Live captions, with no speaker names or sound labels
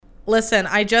Listen,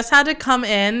 I just had to come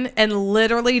in and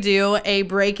literally do a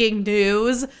breaking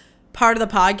news part of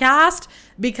the podcast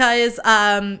because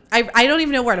I don't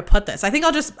even know where to put this. I think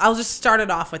I'll just start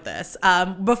it off with this.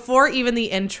 Before even the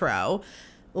intro,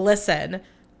 listen,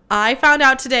 I found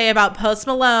out today about Post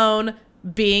Malone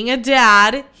being a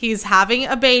dad. He's having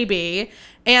a baby.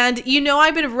 And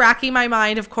I've been racking my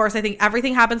mind. Of course, I think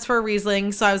everything happens for a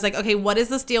reason. So I was like, okay, what is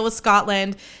this deal with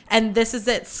Scotland? And this is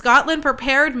it. Scotland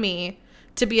prepared me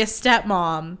to be a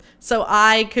stepmom so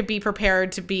I could be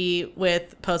prepared to be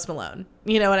with Post Malone.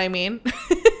 You know what I mean?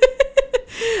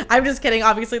 I'm just kidding.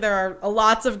 Obviously, there are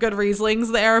lots of good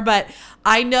reasons there, but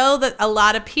I know that a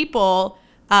lot of people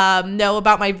know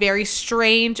about my very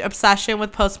strange obsession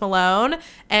with Post Malone.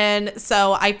 And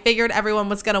so I figured everyone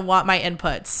was going to want my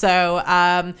input.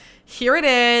 So here it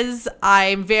is.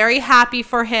 I'm very happy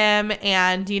for him.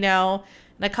 And, in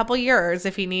a couple years,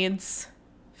 if he needs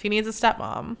a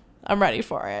stepmom, I'm ready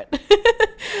for it.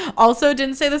 Also,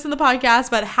 didn't say this in the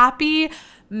podcast, but happy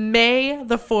May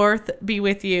the 4th be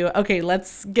with you. Okay,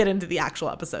 let's get into the actual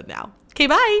episode now. Okay,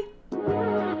 bye.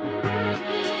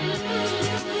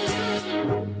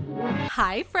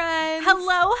 Hi, friends.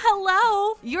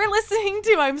 Hello. You're listening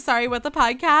to I'm Sorry What the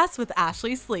Podcast with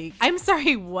Ashley Sleek. I'm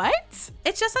sorry, what?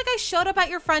 It's just like I showed up at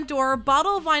your front door,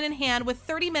 bottle of wine in hand, with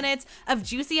 30 minutes of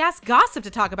juicy-ass gossip to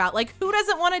talk about. Like, who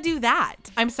doesn't want to do that?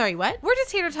 I'm sorry, what? We're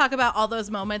just here to talk about all those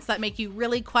moments that make you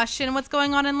really question what's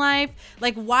going on in life.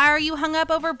 Like, why are you hung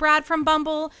up over Brad from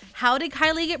Bumble? How did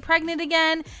Kylie get pregnant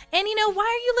again? And, why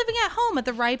are you living at home at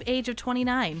the ripe age of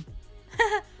 29?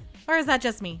 Or is that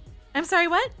just me? I'm sorry,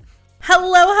 what?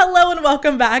 Hello, and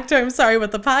welcome back to I'm Sorry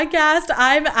What the Podcast.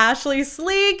 I'm Ashley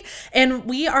Sleek, and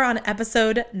we are on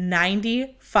episode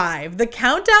 95. The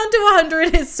countdown to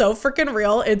 100 is so freaking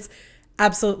real. It's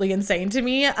absolutely insane to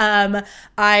me.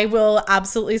 I will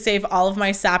absolutely save all of my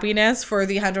sappiness for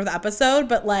the 100th episode,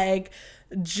 but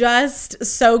just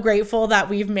so grateful that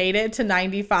we've made it to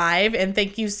 95, and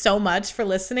thank you so much for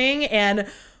listening, and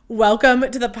welcome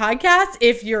to the podcast.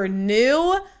 If you're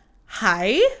new,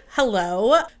 hi,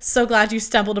 hello. So glad you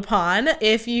stumbled upon.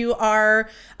 If you are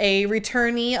a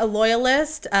returnee, a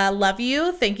loyalist, love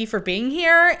you. Thank you for being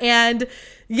here. And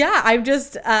yeah,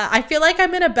 I feel like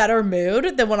I'm in a better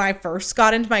mood than when I first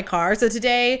got into my car. So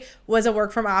today was a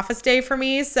work from office day for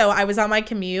me. So I was on my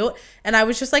commute and I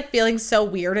was just feeling so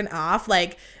weird and off.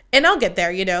 And I'll get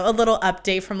there, a little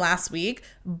update from last week.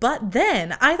 But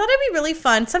then I thought it'd be really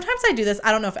fun. Sometimes I do this.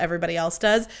 I don't know if everybody else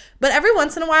does, but every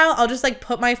once in a while, I'll just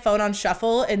put my phone on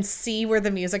shuffle and see where the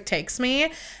music takes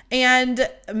me. And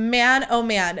man, oh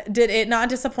man, did it not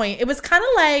disappoint. It was kind of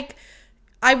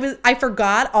I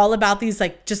forgot all about these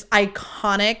just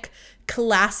iconic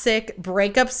classic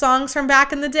breakup songs from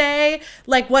back in the day.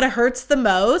 What Hurts the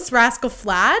Most, Rascal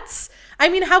Flatts. I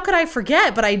mean, how could I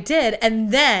forget? But I did.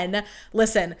 And then,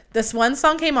 listen, this one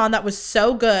song came on that was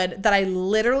so good that I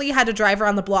literally had to drive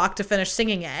around the block to finish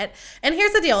singing it. And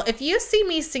here's the deal. If you see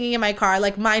me singing in my car,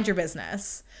 mind your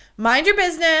business. Mind your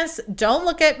business. Don't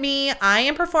look at me. I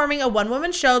am performing a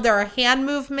one-woman show. There are hand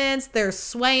movements. There's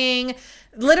swaying.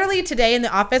 Literally today in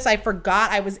the office, I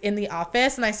forgot I was in the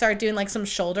office and I started doing some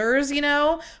shoulders,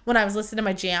 when I was listening to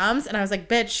my jams. And I was like,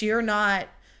 bitch, you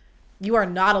are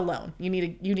not alone. You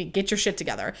need to get your shit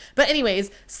together. But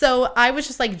anyways, so I was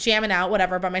just jamming out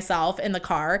whatever by myself in the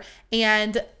car,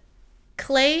 and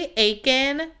Clay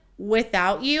Aiken,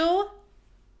 Without You.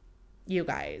 You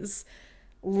guys,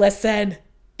 listen,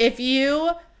 if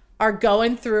you are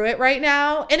going through it right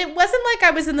now, and it wasn't I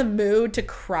was in the mood to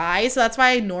cry, so that's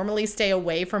why I normally stay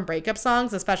away from breakup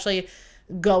songs, especially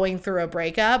going through a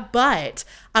breakup, but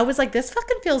I was this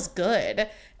fucking feels good.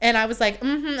 And I was I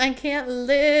can't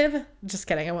live. Just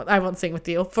kidding. I won't sing with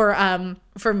you for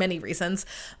many reasons.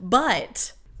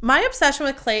 But my obsession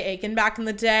with Clay Aiken back in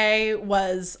the day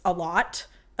was a lot.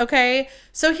 Okay.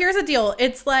 So here's the deal.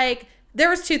 It's there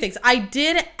was two things. I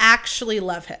did actually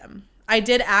love him.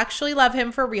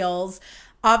 For reals.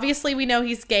 Obviously we know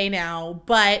he's gay now,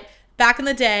 but back in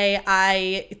the day,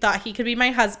 I thought he could be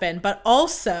my husband, but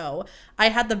also I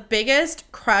had the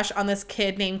biggest crush on this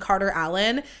kid named Carter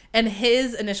Allen, and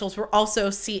his initials were also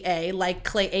CA, like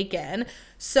Clay Aiken.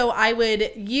 So I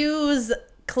would use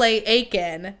Clay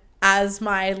Aiken as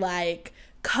my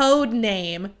code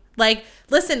name.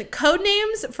 Listen, code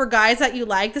names for guys that you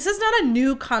like, this is not a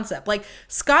new concept.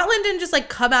 Scotland didn't just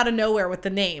come out of nowhere with the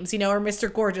names, or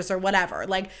Mr. Gorgeous or whatever.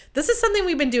 This is something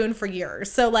we've been doing for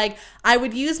years. So I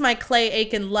would use my Clay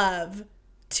Aiken love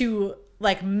to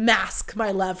like mask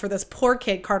my love for this poor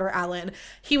kid, Carter Allen.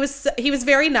 He was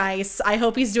very nice. I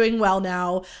hope he's doing well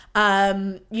now.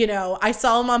 You know, I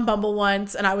saw him on Bumble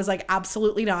once and I was like,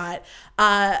 absolutely not.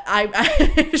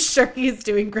 I'm sure he's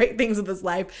doing great things with his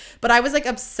life, but I was like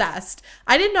obsessed.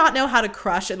 I did not know how to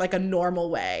crush in like a normal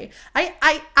way.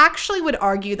 I actually would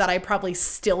argue that I probably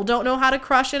still don't know how to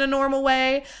crush in a normal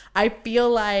way. I feel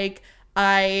like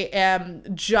I am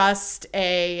just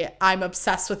I'm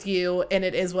obsessed with you and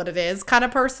it is what it is kind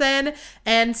of person.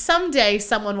 And someday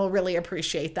someone will really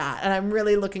appreciate that. And I'm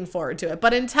really looking forward to it.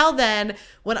 But until then,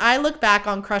 when I look back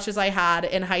on crushes I had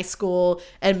in high school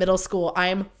and middle school,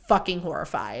 I'm fucking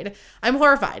horrified. I'm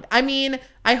horrified. I mean,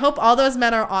 I hope all those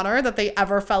men are honored that they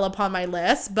ever fell upon my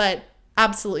list, but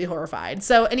absolutely horrified.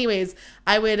 So anyways,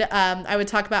 I would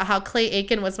talk about how Clay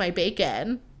Aiken was my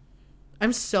bacon.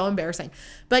 I'm so embarrassing.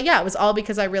 But yeah, it was all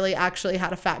because I really actually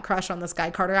had a fat crush on this guy,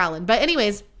 Carter Allen. But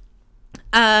anyways,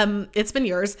 it's been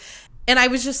years. And I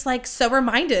was just like so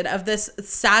reminded of this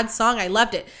sad song. I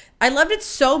loved it. I loved it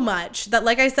so much that,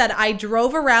 like I said, I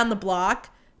drove around the block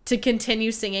to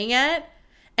continue singing it.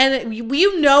 And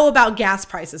you know about gas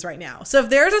prices right now. So if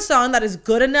there's a song that is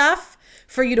good enough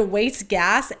for you to waste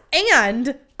gas,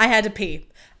 and I had to pee,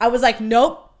 I was like,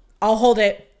 nope, I'll hold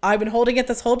it. I've been holding it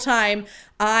this whole time.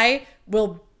 I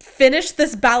will finish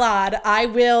this ballad. I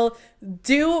will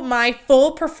do my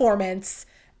full performance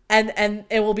and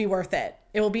it will be worth it.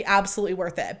 It will be absolutely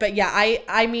worth it. But yeah,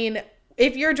 I mean,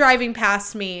 if you're driving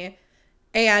past me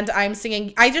and I'm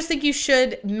singing, I just think you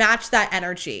should match that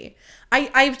energy.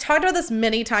 I've talked about this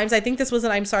many times. I think this was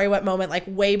an I'm Sorry What moment, like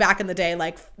way back in the day,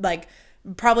 like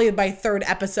probably my third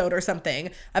episode or something,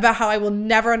 about how I will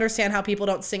never understand how people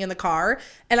don't sing in the car.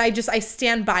 And I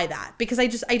stand by that because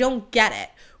I don't get it.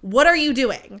 What are you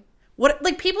doing? What,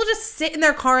 like, people just sit in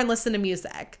their car and listen to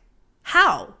music.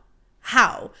 How?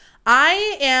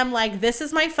 I am like, this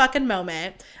is my fucking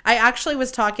moment. I actually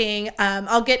was talking,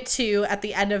 I'll get to at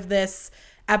the end of this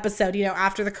episode, you know,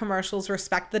 after the commercials,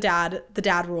 respect the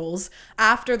dad rules.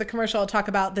 After the commercial, I'll talk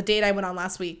about the date I went on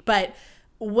last week. But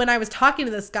when I was talking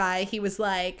to this guy, he was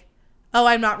like, oh,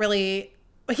 I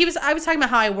was talking about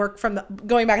how I work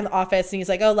going back in the office. And he's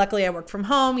like, oh, luckily I work from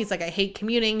home. He's like, I hate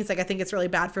commuting. He's like, I think it's really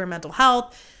bad for your mental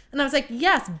health. And I was like,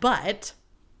 yes, but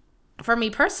for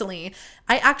me personally,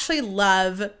 I actually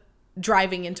love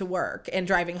driving into work and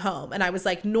driving home. And I was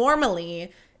like,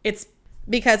 normally it's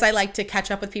because I like to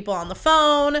catch up with people on the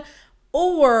phone,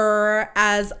 or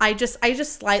as I just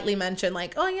slightly mentioned,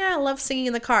 like, oh yeah, I love singing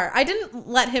in the car. I didn't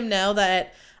let him know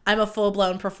that I'm a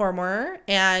full-blown performer,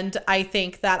 and I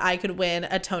think that I could win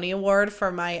a Tony Award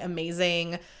for my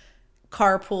amazing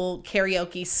carpool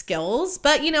karaoke skills.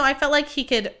 But, you know, I felt like he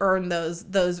could earn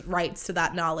those rights to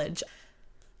that knowledge.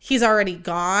 He's already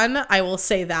gone, I will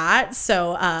say that.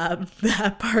 So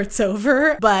that part's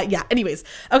over. But yeah, anyways.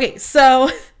 Okay, so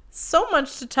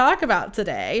much to talk about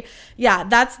today. Yeah,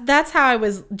 that's how I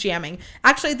was jamming.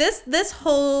 Actually, this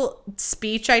whole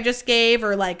speech I just gave,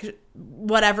 or like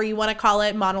whatever you want to call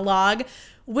it, monologue,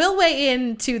 will weigh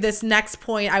into this next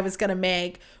point I was going to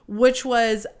make, which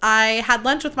was I had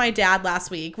lunch with my dad last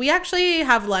week. We actually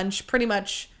have lunch pretty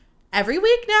much every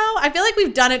week now. I feel like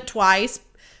we've done it twice,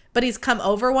 but he's come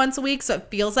over once a week, so it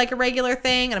feels like a regular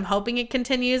thing, and I'm hoping it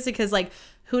continues because, like,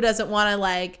 who doesn't want to,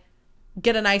 like,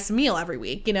 get a nice meal every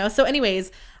week, you know? So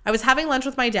anyways, I was having lunch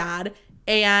with my dad,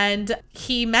 and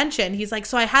he mentioned, he's like,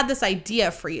 so I had this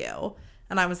idea for you.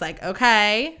 And I was like,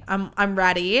 okay, I'm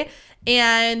ready.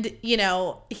 And, you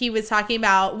know, he was talking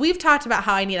about, we've talked about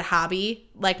how I need a hobby.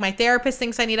 Like, my therapist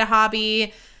thinks I need a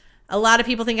hobby. A lot of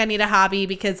people think I need a hobby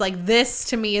because, like, this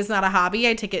to me is not a hobby.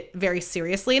 I take it very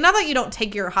seriously. Not that you don't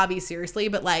take your hobby seriously,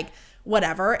 but, like,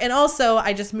 whatever. And also,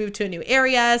 I just moved to a new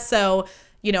area, so,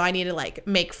 you know, I need to, like,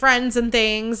 make friends and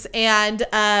things. And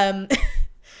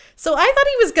so I thought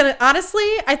he was gonna, honestly,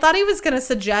 I thought he was gonna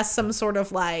suggest some sort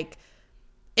of, like,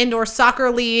 indoor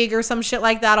soccer league or some shit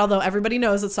like that, although everybody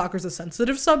knows that soccer is a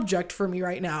sensitive subject for me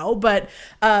right now. But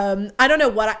I don't know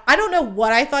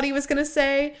what I thought he was gonna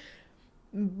say,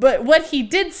 but what he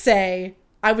did say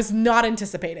I was not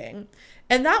anticipating,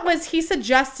 and that was he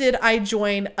suggested I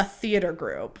join a theater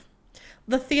group,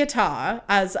 the theater,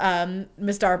 as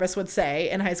Miss Darbus would say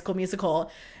in High School Musical.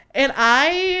 And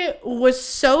I was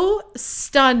so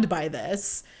stunned by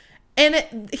this.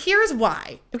 And here's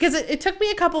why. Because it took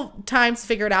me a couple times to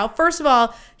figure it out. First of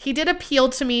all, he did appeal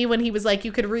to me when he was like,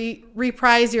 you could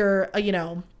reprise your, you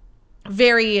know,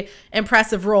 very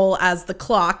impressive role as the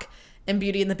clock in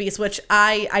Beauty and the Beast, which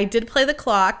I did play the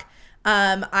clock.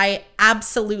 I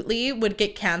absolutely would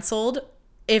get canceled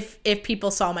if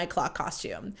people saw my clock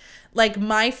costume. Like,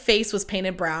 my face was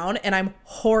painted brown, and I'm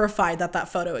horrified that that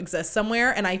photo exists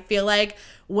somewhere. And I feel like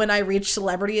when I reach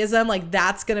celebrityism, like,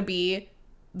 that's going to be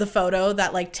the photo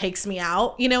that, like, takes me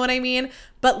out. You know what I mean?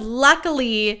 But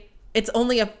luckily, it's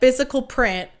only a physical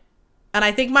print, and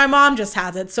I think my mom just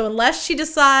has it. So unless she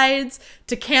decides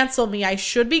to cancel me, I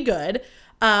should be good.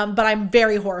 But I'm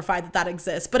very horrified that that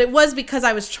exists. But it was because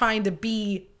I was trying to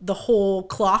be the whole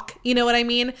clock. You know what I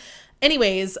mean?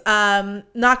 Anyways, not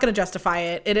going to justify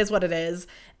it. It is what it is.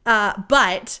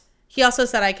 But he also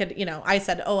said I could, I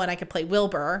said, oh, and I could play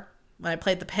Wilbur when I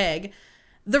played the pig.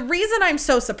 The reason I'm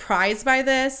so surprised by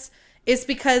this is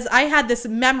because I had this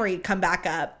memory come back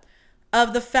up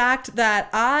of the fact that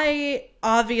I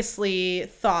obviously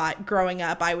thought growing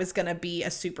up I was going to be a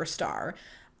superstar.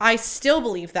 I still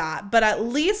believe that, but at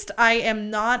least I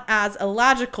am not as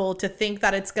illogical to think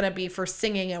that it's going to be for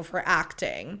singing and for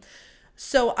acting.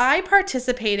 So I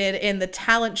participated in the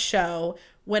talent show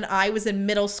when I was in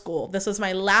middle school. This was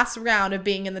my last round of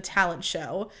being in the talent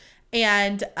show.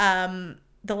 And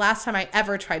the last time I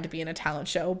ever tried to be in a talent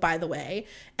show, by the way.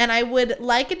 And I would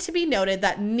like it to be noted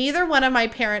that neither one of my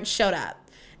parents showed up.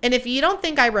 And if you don't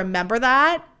think I remember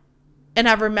that, and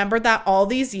I've remembered that all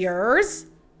these years,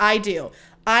 I do.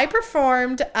 I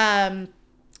performed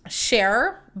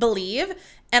Cher, Believe,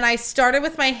 and I started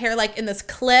with my hair like in this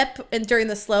clip and during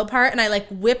the slow part, and I like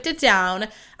whipped it down.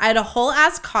 I had a whole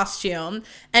ass costume,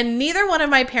 and neither one of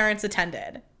my parents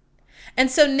attended. And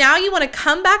so now you want to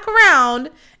come back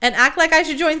around and act like I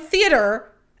should join theater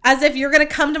as if you're going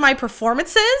to come to my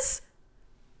performances?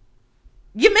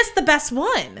 You missed the best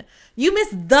one. You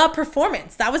missed the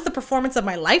performance. That was the performance of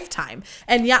my lifetime.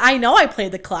 And yeah, I know I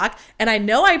played the clock, and I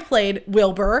know I played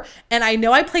Wilbur, and I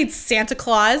know I played Santa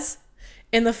Claus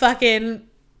in the fucking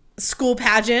school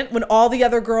pageant when all the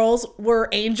other girls were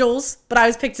angels, but I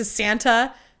was picked as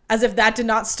Santa, as if that did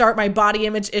not start my body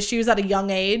image issues at a young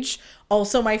age.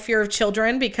 Also my fear of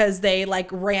children because they like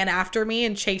ran after me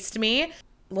and chased me.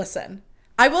 Listen,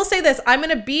 I will say this. I'm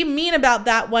going to be mean about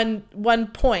that one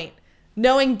point,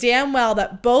 knowing damn well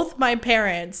that both my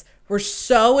parents were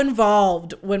so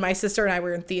involved when my sister and I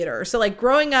were in theater. So like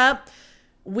growing up,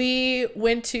 we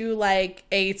went to like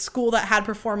a school that had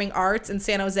performing arts in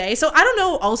San Jose. So I don't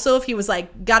know also if he was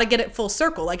like, got to get it full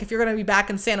circle. Like if you're going to be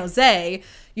back in San Jose,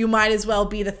 you might as well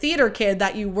be the theater kid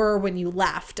that you were when you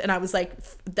left. And I was like,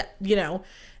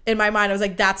 in my mind, I was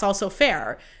like, that's also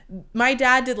fair. My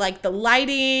dad did like the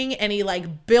lighting and he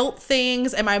like built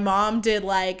things. And my mom did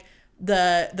like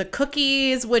the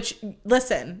cookies, which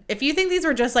listen, if you think these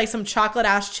were just like some chocolate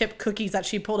ass chip cookies that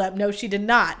she pulled up, no, she did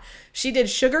not. She did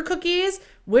sugar cookies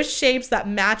with shapes that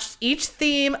matched each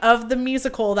theme of the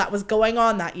musical that was going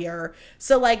on that year.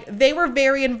 So like they were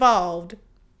very involved.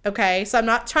 Okay. So I'm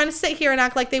not trying to sit here and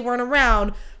act like they weren't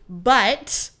around,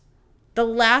 but the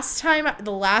last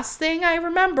thing I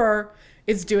remember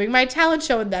is doing my talent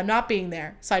show and them not being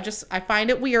there. So I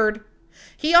find it weird.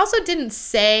 He also didn't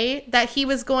say that he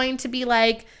was going to be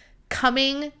like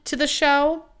coming to the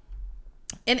show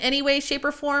in any way, shape,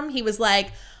 or form. He was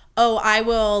like, oh, I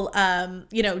will,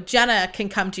 Jenna can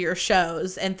come to your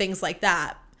shows and things like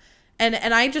that. And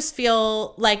I just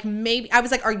feel like maybe, I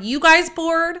was like, are you guys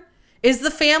bored? Is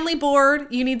the family bored?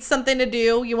 You need something to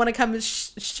do? You want to come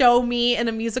show me in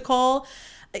a musical?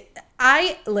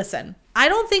 Listen, I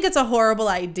don't think it's a horrible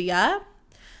idea.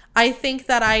 I think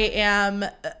that I am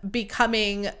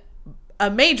becoming a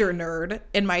major nerd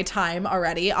in my time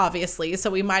already, obviously. So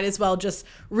we might as well just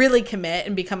really commit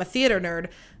and become a theater nerd.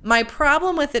 My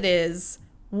problem with it is,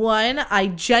 one, I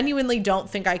genuinely don't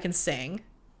think I can sing,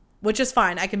 which is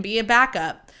fine. I can be a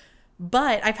backup.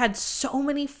 But I've had so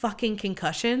many fucking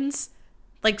concussions,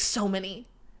 like so many,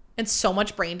 and so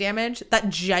much brain damage that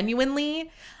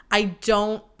genuinely I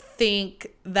don't think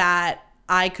that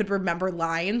I could remember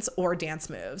lines or dance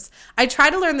moves. I try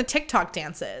to learn the TikTok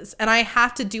dances and I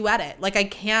have to duet it. Like I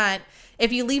can't,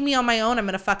 if you leave me on my own, I'm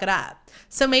going to fuck it up.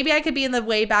 So maybe I could be in the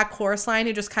way back chorus line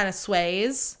who just kind of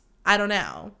sways. I don't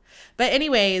know. But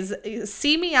anyways,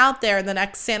 see me out there in the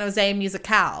next San Jose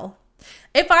Musicale.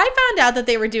 If I found out that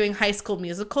they were doing High School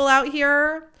Musical out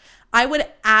here, I would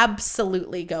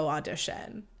absolutely go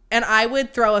audition. And I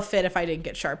would throw a fit if I didn't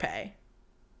get Sharpay.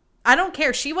 I don't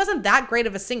care. She wasn't that great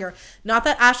of a singer. Not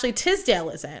that Ashley Tisdale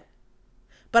isn't.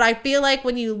 But I feel like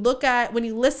when you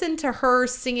listen to her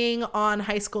singing on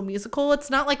High School Musical, it's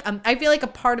not like, I feel like a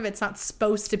part of it's not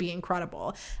supposed to be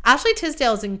incredible. Ashley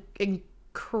Tisdale is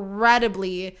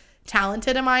incredibly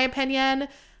talented in my opinion.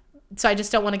 So I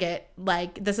just don't want to get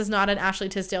like, this is not an Ashley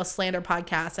Tisdale slander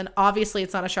podcast. And obviously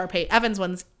it's not a Sharpay Evans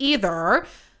one's either.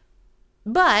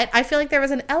 But I feel like there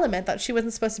was an element that she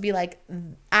wasn't supposed to be like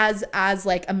as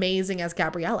like amazing as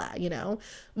Gabriella, you know,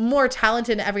 more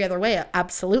talented in every other way.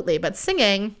 Absolutely. But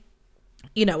singing,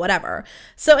 you know, whatever.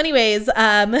 So anyways,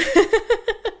 I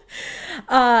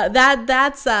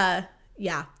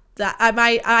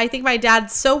think my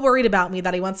dad's so worried about me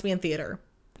that he wants me in theater.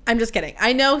 I'm just kidding.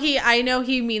 I know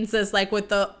he means this like with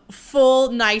the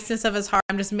full niceness of his heart.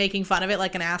 I'm just making fun of it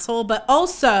like an asshole, but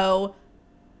also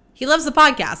he loves the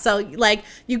podcast. So like,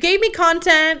 you gave me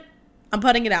content, I'm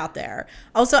putting it out there.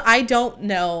 Also, I don't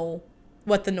know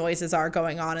what the noises are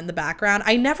going on in the background.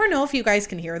 I never know if you guys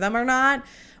can hear them or not,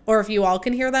 or if you all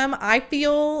can hear them. I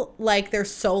feel like they're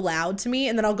so loud to me,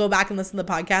 and then I'll go back and listen to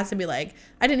the podcast and be like,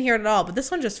 I didn't hear it at all, but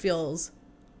this one just feels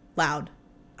loud.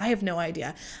 I have no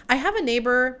idea. I have a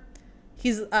neighbor.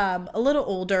 He's a little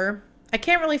older. I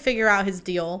can't really figure out his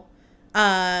deal.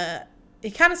 He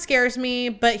kind of scares me,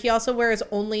 but he also wears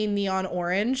only neon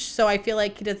orange. So I feel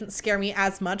like he doesn't scare me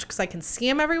as much because I can see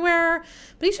him everywhere.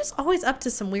 But he's just always up to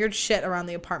some weird shit around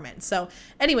the apartment. So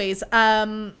anyways,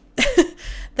 that's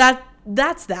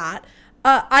that.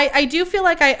 I do feel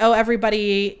like I owe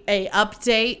everybody a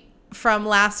update from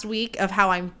last week of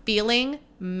how I'm feeling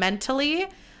mentally.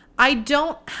 I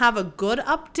don't have a good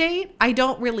update. I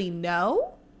don't really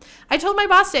know. I told my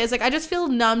boss today, I was like, I just feel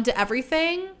numb to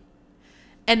everything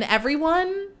and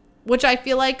everyone, which I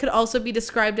feel like could also be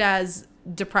described as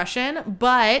depression,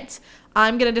 but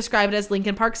I'm going to describe it as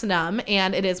Linkin Park's numb,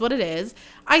 and it is what it is.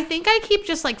 I think I keep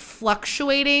just like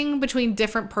fluctuating between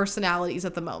different personalities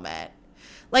at the moment.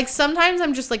 Like sometimes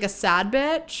I'm just like a sad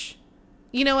bitch,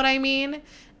 you know what I mean?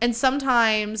 And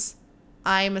sometimes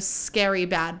I'm a scary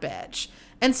bad bitch.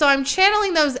 And so I'm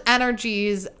channeling those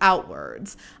energies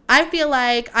outwards. I feel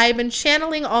like I've been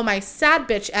channeling all my sad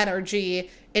bitch energy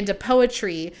into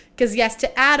poetry because, yes,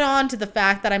 to add on to the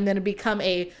fact that I'm going to become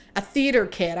a theater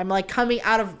kid, I'm like coming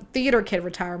out of theater kid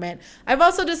retirement. I've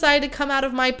also decided to come out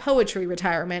of my poetry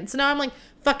retirement. So now I'm like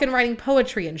fucking writing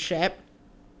poetry and shit.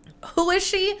 Who is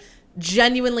she?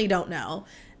 Genuinely don't know.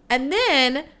 And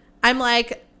then I'm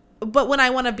like, but when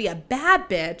I want to be a bad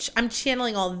bitch, I'm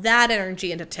channeling all that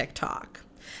energy into TikTok.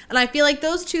 And I feel like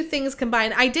those two things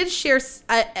combined, I did share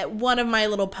one of my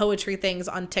little poetry things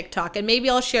on TikTok, and maybe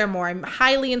I'll share more. I'm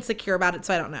highly insecure about it,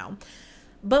 so I don't know.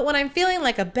 But when I'm feeling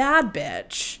like a bad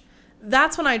bitch,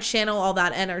 that's when I channel all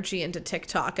that energy into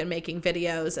TikTok and making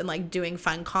videos and like doing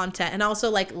fun content and also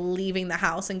like leaving the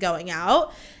house and going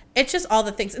out. It's just all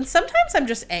the things. And sometimes I'm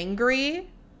just angry,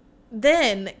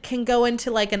 then can go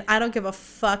into like an I don't give a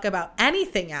fuck about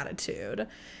anything attitude.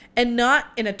 And not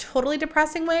in a totally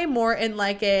depressing way, more in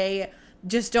like a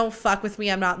just don't fuck with me,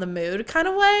 I'm not in the mood kind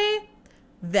of way.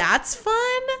 That's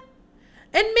fun.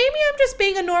 And maybe I'm just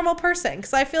being a normal person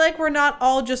because I feel like we're not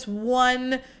all just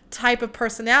one type of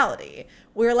personality.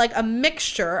 We're like a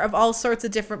mixture of all sorts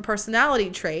of different personality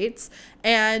traits.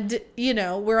 And, you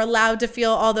know, we're allowed to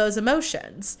feel all those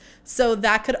emotions. So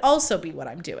that could also be what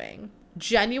I'm doing.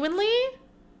 Genuinely,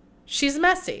 she's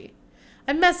messy.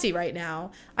 I'm messy right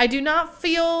now. I do not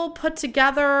feel put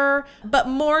together, but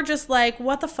more just like,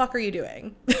 what the fuck are you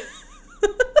doing?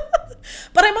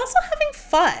 But I'm also having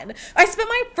fun. I spent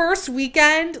my first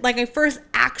weekend, like my first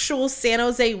actual San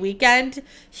Jose weekend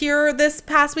here this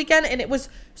past weekend, and it was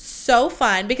so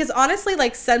fun because honestly,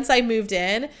 like since I moved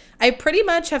in, I pretty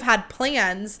much have had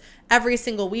plans every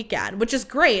single weekend, which is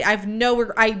great.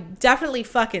 I definitely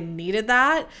fucking needed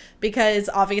that because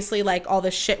obviously like all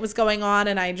this shit was going on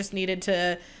and I just needed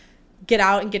to get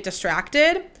out and get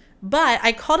distracted. But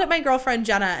I called up my girlfriend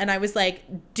Jenna and I was like,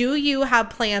 do you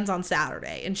have plans on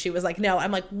Saturday? And she was like, no.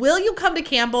 I'm like, will you come to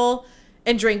Campbell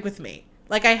and drink with me?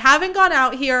 Like I haven't gone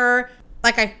out here.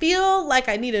 Like I feel like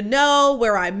I need to know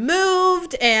where I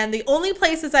moved. And the only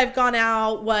places I've gone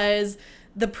out was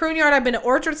the Prune Yard. I've been to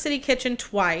Orchard City Kitchen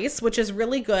twice, which is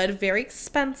really good. Very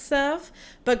expensive,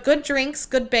 but good drinks,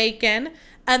 good bacon.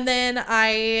 And then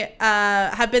I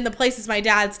have been the places my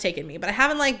dad's taken me, but I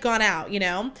haven't like gone out, you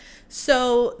know?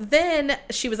 So then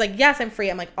she was like, yes, I'm free.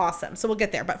 I'm like, awesome. So we'll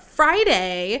get there. But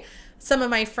Friday, some of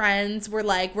my friends were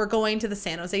like, we're going to the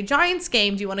San Jose Giants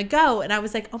game. Do you want to go? And I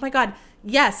was like, oh my God,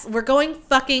 yes, we're going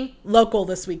fucking local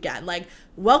this weekend. Like,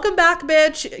 welcome back,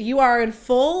 bitch. You are in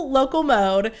full local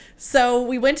mode. So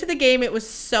we went to the game. It was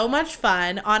so much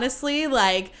fun. Honestly,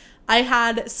 like I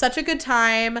had such a good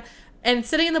time and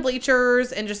sitting in the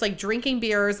bleachers and just like drinking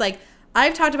beers. Like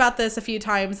I've talked about this a few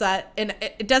times that, and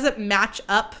it doesn't match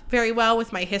up very well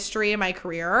with my history and my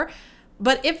career.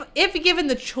 But if given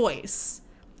the choice,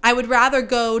 I would rather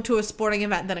go to a sporting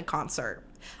event than a concert.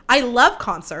 I love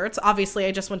concerts. Obviously,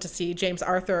 I just went to see James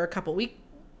Arthur a couple weeks.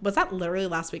 Was that literally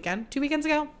last weekend? 2 weekends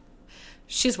ago?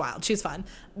 She's wild. She's fun.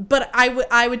 But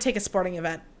I would take a sporting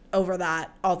event over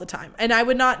that all the time. And I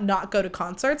would not go to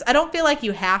concerts. I don't feel like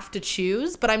you have to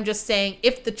choose, but I'm just saying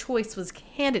if the choice was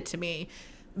handed to me,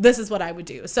 this is what I would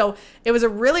do. So it was a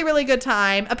really, really good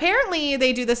time. Apparently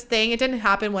they do this thing. It didn't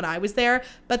happen when I was there,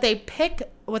 but they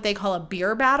pick what they call a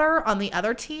beer batter on the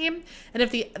other team. And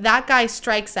if that guy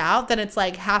strikes out, then it's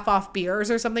like half off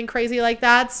beers or something crazy like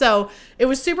that. So it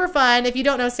was super fun. If you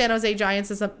don't know, San Jose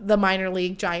Giants is the minor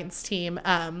league Giants team.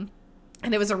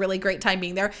 And it was a really great time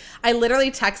being there. I literally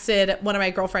texted one of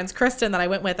my girlfriends, Kristen, that I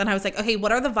went with, and I was like, okay,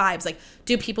 what are the vibes? Like,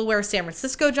 do people wear San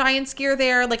Francisco Giants gear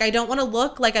there? Like, I don't want to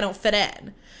look like I don't fit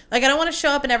in. Like, I don't want to show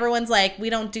up and everyone's like, we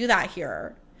don't do that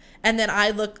here. And then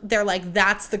they're like,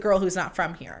 that's the girl who's not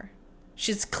from here.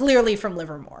 She's clearly from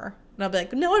Livermore. And I'll be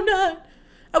like, no, I'm not.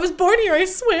 I was born here, I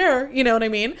swear. You know what I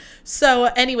mean? So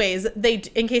anyways,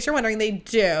 in case you're wondering, they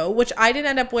do, which I didn't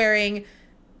end up wearing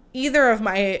either of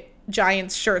my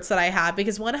Giants shirts that I had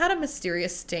because one had a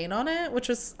mysterious stain on it, which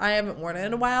was, I haven't worn it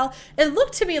in a while. It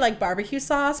looked to me like barbecue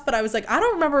sauce, but I was like, I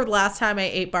don't remember the last time I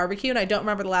ate barbecue, and I don't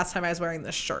remember the last time I was wearing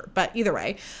this shirt, but either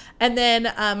way. And then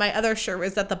my other shirt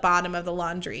was at the bottom of the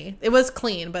laundry. It was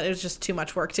clean, but it was just too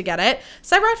much work to get it.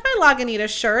 So I rocked my Lagunitas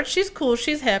shirt. She's cool,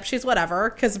 she's hip, she's whatever,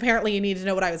 because apparently you need to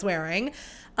know what I was wearing.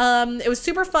 It was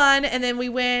super fun, and then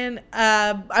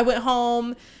I went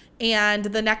home. And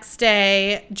the next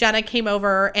day, Jenna came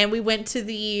over and we went to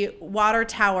the Water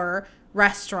Tower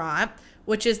restaurant,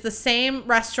 which is the same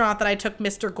restaurant that I took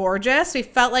Mr. Gorgeous. We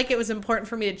felt like it was important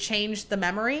for me to change the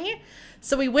memory.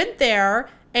 So we went there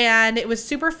and it was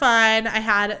super fun. I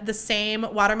had the same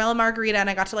watermelon margarita and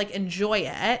I got to like enjoy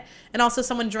it. And also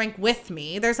someone drank with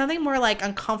me. There's nothing more like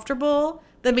uncomfortable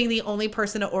than being the only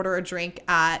person to order a drink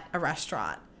at a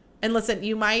restaurant. And listen,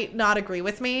 you might not agree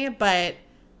with me, but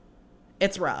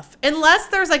it's rough. Unless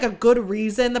there's like a good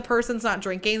reason the person's not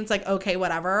drinking. It's like, okay,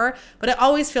 whatever. But it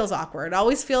always feels awkward. It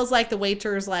always feels like the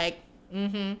waiter's like,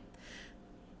 you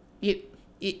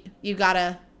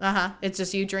gotta, it's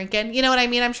just you drinking. You know what I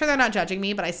mean? I'm sure they're not judging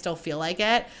me, but I still feel like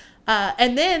it.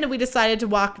 And then we decided to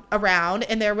walk around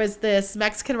and there was this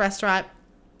Mexican restaurant.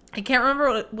 I can't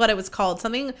remember what it was called.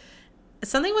 Something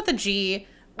with a G.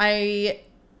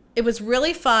 It was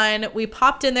really fun. We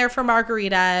popped in there for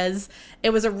margaritas. It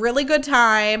was a really good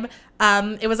time.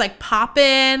 It was like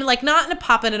poppin', like not in a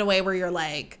poppin' in a way where you're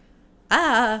like,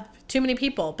 too many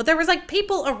people. But there was like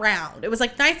people around. It was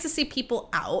like nice to see people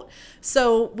out.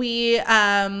 So we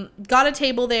got a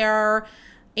table there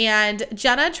and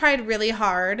Jenna tried really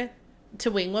hard to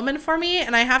wing woman for me,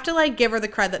 and I have to like give her the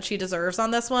credit that she deserves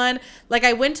on this one. Like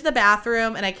I went to the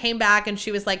bathroom and I came back and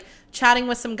she was like chatting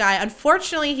with some guy.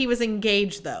 Unfortunately, he was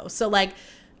engaged though. So like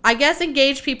I guess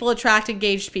engaged people attract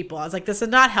engaged people. I was like, this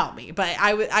did not help me, but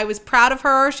I was proud of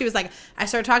her. She was like, I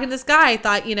started talking to this guy. I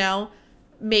thought,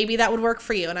 maybe that would work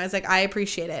for you. And I was like, I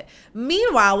appreciate it.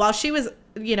 Meanwhile, while she was,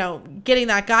 getting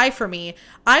that guy for me,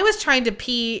 I was trying to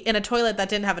pee in a toilet that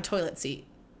didn't have a toilet seat.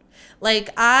 Like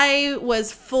I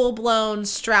was full blown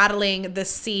straddling the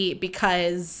seat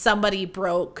because somebody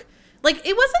broke. Like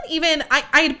it wasn't even,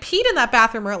 I had peed in that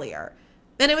bathroom earlier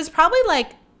and it was probably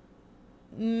like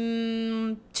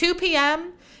 2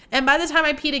 p.m. And by the time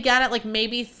I peed again at like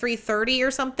maybe 3:30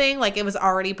 or something, like it was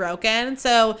already broken.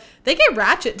 So they get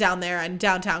ratchet down there in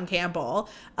downtown Campbell.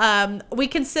 We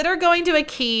consider going to a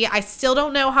Key. I still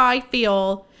don't know how I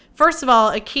feel. First of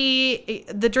all, a Key,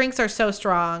 the drinks are so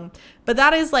strong, but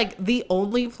that is like the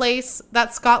only place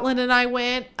that Scotland and I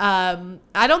went.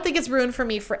 I don't think it's ruined for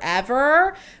me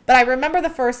forever, but I remember the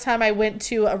first time I went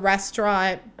to a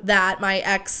restaurant that my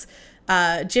ex,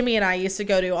 Jimmy, and I used to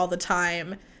go to all the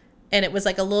time, and it was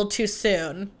like a little too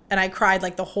soon, and I cried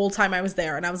like the whole time I was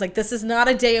there, and I was like, this is not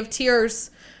a day of tears.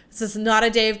 This is not a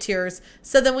day of tears.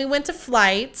 So then we went to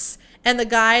flights, and the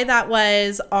guy that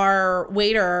was our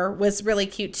waiter was really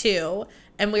cute too.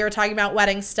 And we were talking about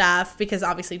wedding stuff because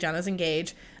obviously Jenna's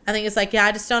engaged. I think it's like, yeah,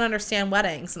 I just don't understand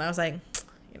weddings. And I was like,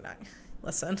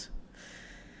 listen,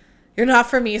 you're not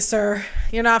for me, sir.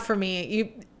 You're not for me.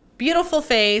 You beautiful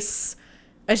face.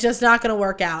 It's just not going to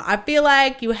work out. I feel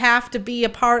like you have to be a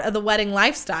part of the wedding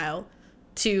lifestyle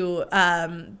to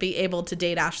be able to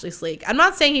date Ashley Sleek. I'm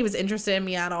not saying he was interested in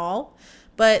me at all.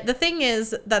 But the thing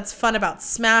is that's fun about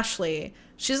Smashly,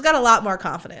 she's got a lot more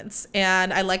confidence.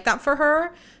 And I like that for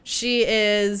her. She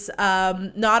is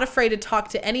not afraid to talk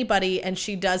to anybody. And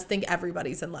she does think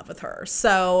everybody's in love with her.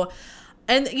 So,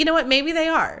 and you know what? Maybe they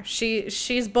are.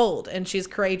 She's bold and she's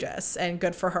courageous and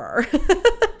good for her.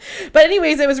 But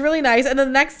anyways, it was really nice. And then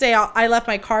the next day I left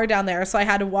my car down there. So I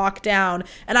had to walk down.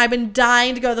 And I've been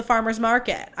dying to go to the farmer's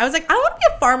market. I was like, I want to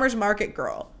be a farmer's market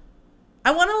girl.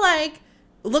 I want to like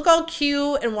look all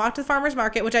cute and walk to the farmer's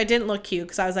market, which I didn't look cute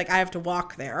because I was like, I have to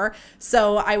walk there.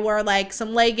 So I wore like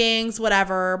some leggings,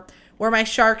 whatever, wore my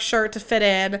shark shirt to fit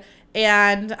in,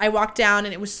 and I walked down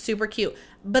and it was super cute.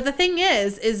 But the thing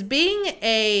is being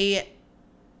a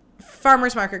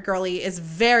farmer's market girly is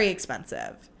very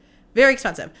expensive. Very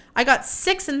expensive. I got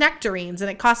 6 nectarines and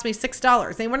it cost me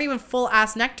 $6. They weren't even full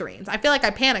ass nectarines. I feel like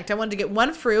I panicked. I wanted to get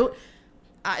one fruit.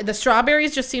 The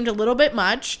strawberries just seemed a little bit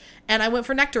much, and I went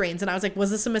for nectarines, and I was like,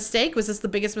 was this a mistake? Was this the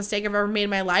biggest mistake I've ever made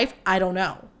in my life? I don't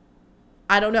know.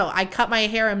 I cut my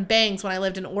hair in bangs when I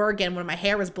lived in Oregon when my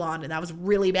hair was blonde, and that was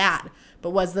really bad. But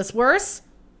was this worse?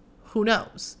 Who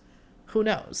knows?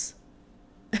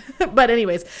 But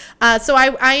anyways, so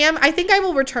I think I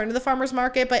will return to the farmer's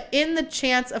market, but in the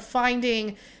chance of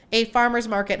finding a farmer's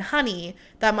market honey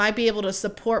that might be able to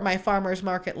support my farmer's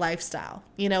market lifestyle.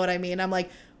 You know what I mean? I'm like,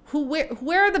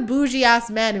 where are the bougie ass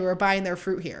men who are buying their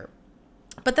fruit here?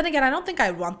 But then again, I don't think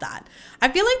I'd want that. I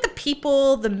feel like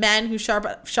the men who shop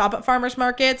at farmers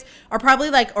markets are probably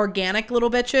like organic little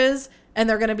bitches, and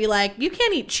they're going to be like, you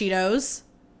can't eat Cheetos,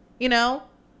 you know,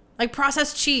 like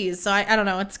processed cheese. So I don't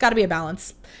know. It's got to be a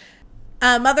balance.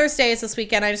 Mother's Day is this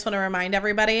weekend. I just want to remind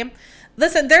everybody,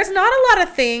 listen, there's not a lot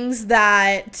of things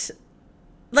that,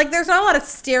 like, there's not a lot of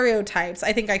stereotypes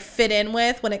I think I fit in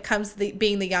with when it comes to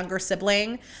being the younger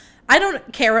sibling. I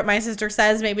don't care what my sister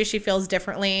says. Maybe she feels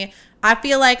differently. I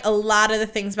feel like a lot of the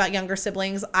things about younger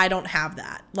siblings, I don't have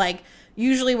that. Like,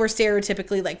 usually we're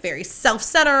stereotypically, like, very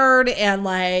self-centered and,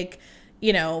 like,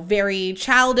 you know, very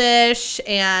childish,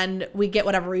 and we get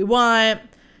whatever we want.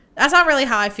 That's not really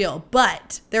how I feel.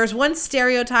 But there's one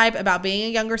stereotype about being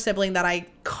a younger sibling that I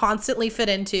constantly fit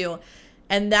into,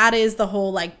 and that is the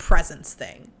whole, like, presents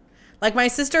thing. Like, my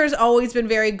sister has always been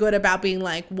very good about being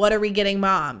like, what are we getting,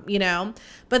 Mom? You know?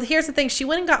 But here's the thing. She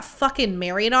went and got fucking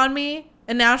married on me,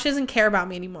 and now she doesn't care about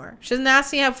me anymore. She doesn't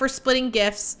ask me for splitting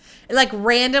gifts. It, like,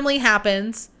 randomly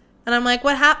happens. And I'm like,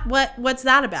 what's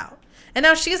that about? And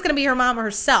now she's going to be her mom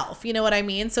herself. You know what I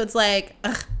mean? So it's like,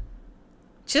 ugh,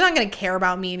 she's not going to care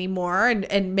about me anymore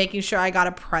and making sure I got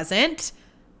a present.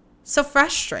 So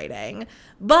frustrating.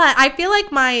 But I feel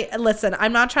like listen,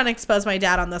 I'm not trying to expose my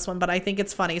dad on this one, but I think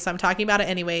it's funny, so I'm talking about it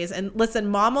anyways. And listen,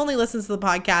 Mom only listens to the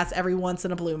podcast every once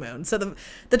in a blue moon, so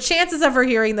the chances of her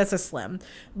hearing this is slim.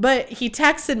 But he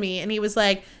texted me and he was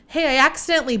like, hey, I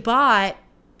accidentally bought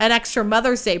an extra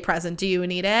Mother's Day present. Do you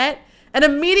need it? And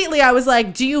immediately I was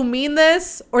like, do you mean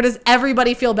this, or does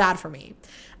everybody feel bad for me?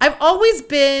 I've always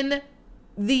been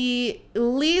the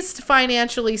least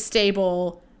financially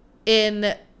stable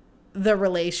in the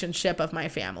relationship of my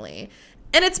family.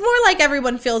 And it's more like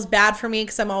everyone feels bad for me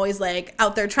because I'm always like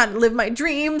out there trying to live my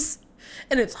dreams,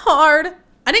 and it's hard.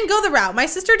 I didn't go the route. My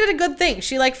sister did a good thing.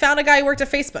 She like found a guy who worked at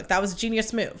Facebook. That was a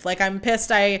genius move. Like, I'm pissed.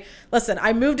 I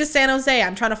moved to San Jose.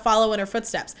 I'm trying to follow in her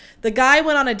footsteps. The guy I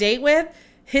went on a date with,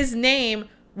 his name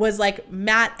was like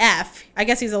Matt F. I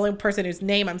guess he's the only person whose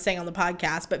name I'm saying on the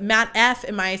podcast, but Matt F.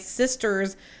 and my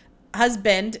sister's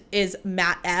husband is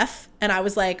Matt F. And I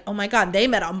was like, oh my God, they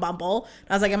met on Bumble.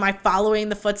 And I was like, am I following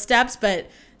the footsteps? But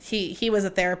he was a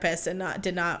therapist and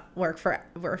did not work for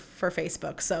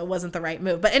Facebook. So it wasn't the right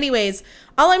move. But anyways,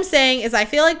 all I'm saying is I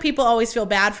feel like people always feel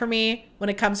bad for me when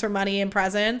it comes for money and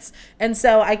presents. And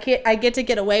so I get to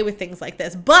get away with things like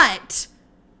this. But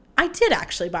I did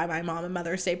actually buy my mom a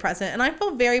Mother's Day present, and I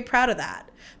feel very proud of that.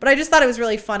 But I just thought it was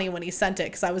really funny when he sent it,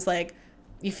 because I was like,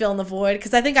 you fill in the void?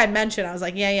 Because I think I mentioned, I was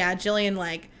like, yeah, Jillian,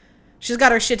 like, she's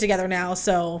got her shit together now,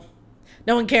 so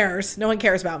no one cares. No one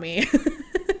cares about me.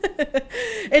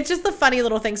 It's just a funny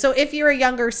little thing. So if you're a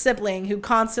younger sibling who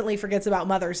constantly forgets about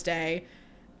Mother's Day,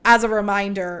 as a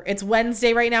reminder, it's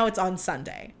Wednesday right now. It's on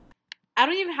Sunday. I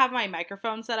don't even have my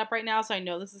microphone set up right now, so I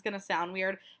know this is going to sound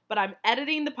weird, but I'm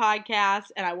editing the podcast,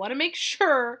 and I want to make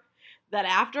sure that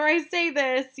after I say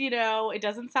this, you know, it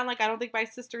doesn't sound like I don't think my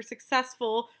sister's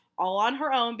successful all on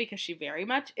her own, because she very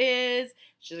much is.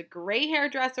 She's a great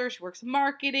hairdresser. She works in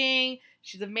marketing.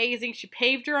 She's amazing. She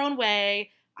paved her own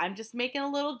way. I'm just making a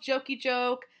little jokey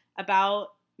joke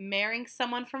about marrying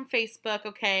someone from Facebook,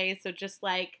 okay? So just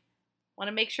like, want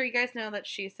to make sure you guys know that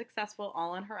she's successful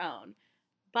all on her own.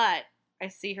 But I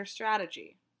see her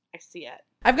strategy. I see it.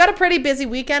 I've got a pretty busy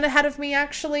weekend ahead of me,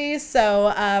 actually. So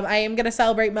I am going to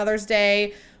celebrate Mother's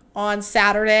Day on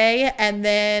Saturday. And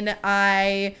then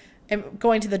I am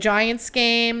going to the Giants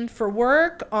game for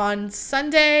work on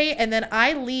Sunday. And then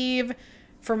I leave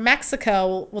for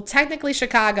Mexico, well, technically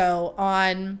Chicago,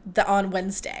 on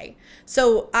Wednesday.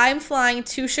 So I'm flying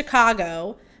to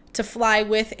Chicago to fly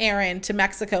with Erin to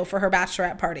Mexico for her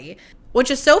bachelorette party.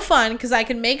 which is so fun because I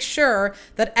can make sure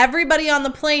that everybody on the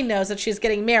plane knows that she's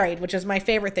getting married, which is my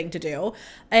favorite thing to do,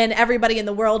 and everybody in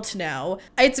the world to know.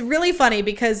 It's really funny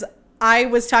because I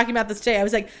was talking about this today. I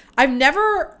was like, I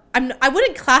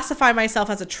wouldn't classify myself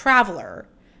as a traveler,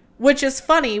 which is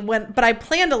funny but I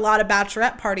planned a lot of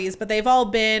bachelorette parties, but they've all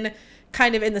been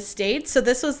kind of in the States. So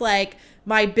this was like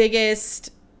my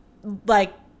biggest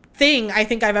like thing I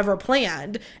think I've ever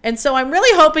planned. And so I'm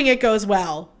really hoping it goes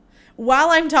well. While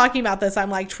I'm talking about this, I'm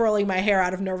like twirling my hair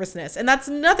out of nervousness. And that's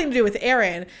nothing to do with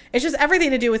Aaron. It's just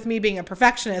everything to do with me being a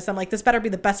perfectionist. I'm like, this better be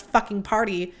the best fucking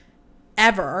party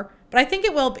ever. But I think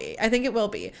it will be.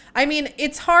 I mean,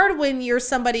 it's hard when you're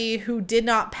somebody who did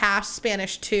not pass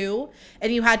Spanish 2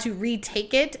 and you had to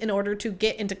retake it in order to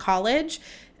get into college,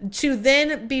 to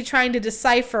then be trying to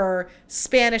decipher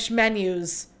Spanish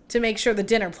menus to make sure the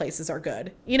dinner places are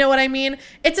good. You know what I mean?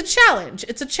 It's a challenge.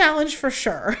 It's a challenge for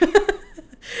sure.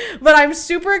 But I'm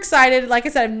super excited. Like I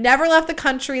said, I've never left the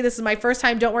country. This is my first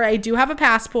time. Don't worry, I do have a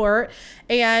passport.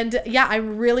 And yeah,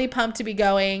 I'm really pumped to be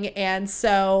going. And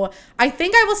so I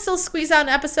think I will still squeeze out an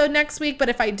episode next week. But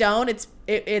if I don't,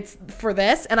 it's for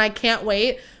this. And I can't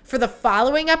wait for the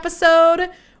following episode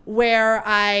where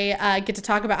I get to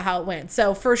talk about how it went.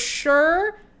 So for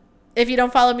sure, if you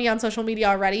don't follow me on social media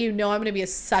already, you know I'm going to be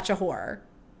such a whore.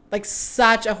 Like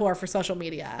such a whore for social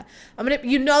media.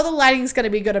 The lighting's going to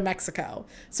be good in Mexico.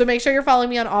 So make sure you're following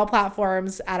me on all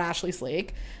platforms at Ashley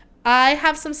Sleek. I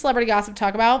have some celebrity gossip to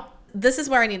talk about. This is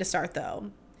where I need to start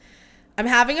though. I'm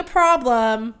having a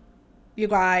problem, you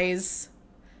guys.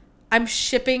 I'm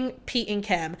shipping Pete and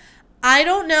Kim. I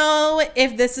don't know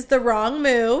if this is the wrong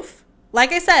move.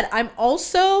 Like I said, I'm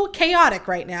also chaotic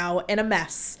right now and a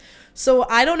mess. So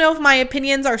I don't know if my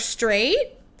opinions are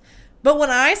straight. But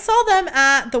when I saw them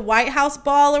at the White House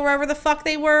ball or wherever the fuck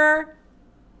they were,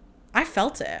 I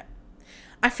felt it.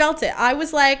 I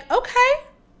was like, okay.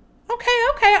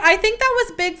 I think that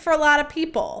was big for a lot of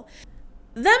people.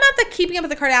 Them at the Keeping Up with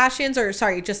the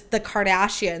Kardashians, just the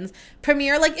Kardashians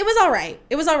premiere, like it was all right.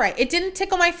 It didn't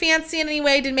tickle my fancy in any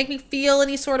way, didn't make me feel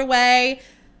any sort of way.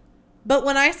 But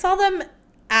when I saw them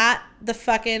at the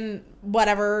fucking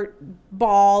whatever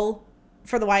ball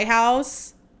for the White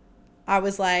House, I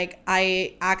was like,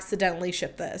 I accidentally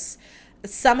shipped this.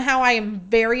 Somehow I am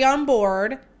very on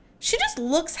board. She just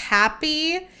looks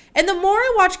happy. And the more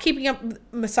I watch the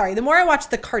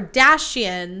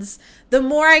Kardashians, the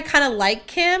more I kind of like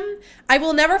Kim. I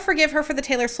will never forgive her for the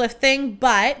Taylor Swift thing,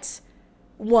 but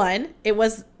one, it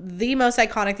was the most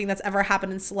iconic thing that's ever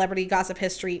happened in celebrity gossip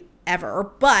history ever.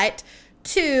 But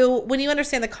two, when you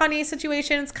understand the Kanye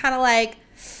situation, it's kind of like,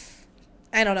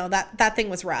 I don't know, that thing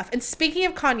was rough. And speaking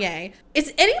of Kanye,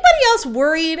 is anybody else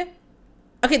worried?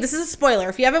 Okay, this is a spoiler.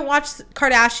 If you haven't watched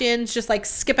Kardashians, just like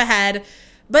skip ahead.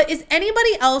 But is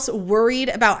anybody else worried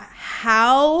about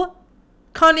how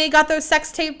Kanye got those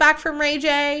sex tape back from Ray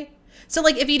J? So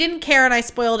like if you didn't care and I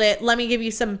spoiled it, let me give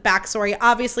you some backstory.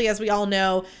 Obviously, as we all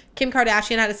know, Kim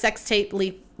Kardashian had a sex tape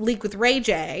leak with Ray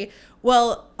J.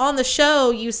 Well, on the show,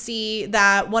 you see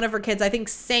that one of her kids, I think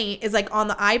Saint, is like on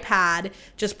the iPad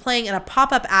just playing, and a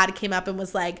pop-up ad came up and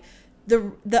was like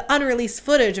the unreleased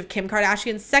footage of Kim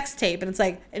Kardashian's sex tape. And it's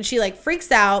like, and she like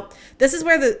freaks out. This is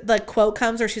where the quote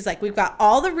comes where she's like, we've got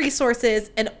all the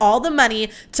resources and all the money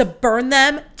to burn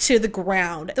them to the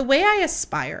ground. The way I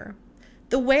aspire,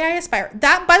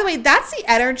 that, by the way, that's the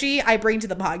energy I bring to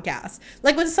the podcast.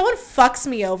 Like when someone fucks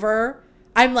me over,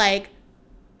 I'm like,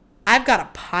 I've got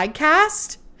a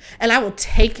podcast and I will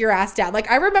take your ass down. Like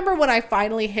I remember when I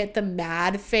finally hit the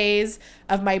mad phase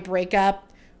of my breakup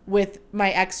with my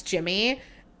ex Jimmy,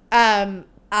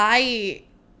 I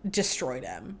destroyed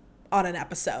him on an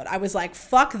episode. I was like,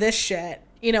 fuck this shit.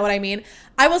 You know what I mean?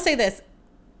 I will say this.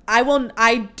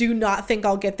 I do not think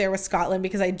I'll get there with Scotland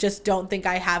because I just don't think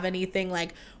I have anything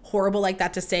like horrible like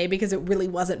that to say because it really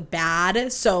wasn't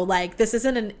bad. So like this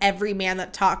isn't an every man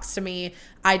that talks to me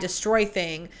I destroy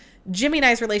thing. Jimmy and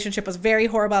I's relationship was very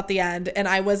horrible at the end and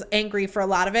I was angry for a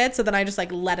lot of it. So then I just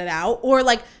like let it out. Or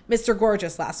like Mr.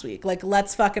 Gorgeous last week, like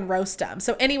let's fucking roast him.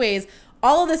 So anyways,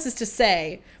 all of this is to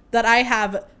say that I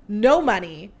have no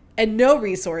money and no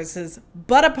resources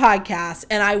but a podcast,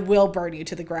 and I will burn you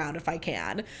to the ground if I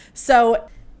can. So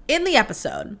in the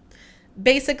episode,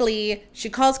 basically she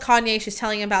calls Kanye, she's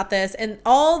telling him about this, and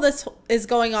all this is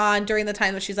going on during the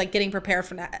time that she's like getting prepared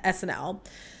for SNL.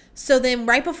 So then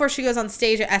right before she goes on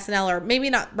stage at SNL, or maybe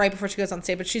not right before she goes on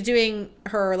stage, but she's doing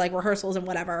her like rehearsals and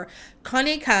whatever,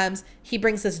 Kanye comes, he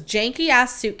brings this janky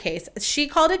ass suitcase. She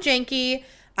called it janky.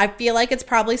 I feel like it's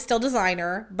probably still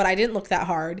designer, but I didn't look that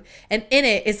hard. And in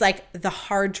it is like the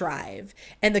hard drive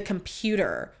and the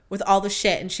computer with all the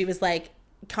shit. And she was like,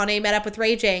 Kanye met up with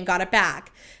Ray J and got it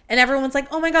back. And everyone's like,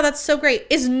 oh my God, that's so great.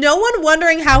 Is no one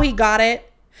wondering how he got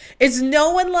it? Is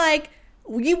no one like,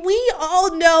 we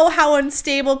all know how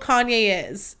unstable Kanye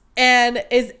is. And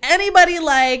is anybody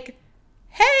like,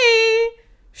 hey,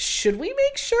 should we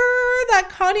make sure that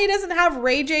Kanye doesn't have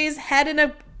Ray J's head in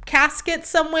a casket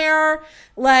somewhere?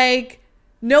 Like,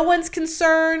 no one's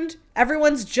concerned.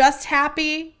 Everyone's just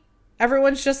happy.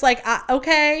 Everyone's just like,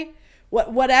 okay,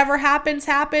 whatever happens,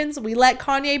 happens. We let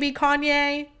Kanye be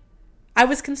Kanye. I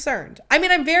was concerned. I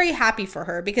mean, I'm very happy for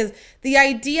her because the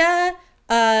idea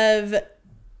of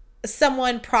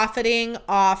someone profiting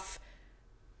off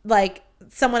like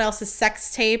someone else's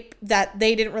sex tape that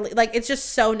they didn't really like, it's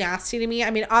just so nasty to me.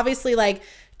 I mean, obviously like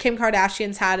Kim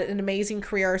Kardashian's had an amazing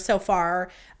career so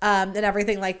far and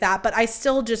everything like that. But I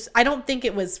still I don't think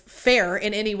it was fair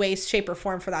in any way, shape or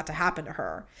form for that to happen to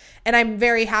her. And I'm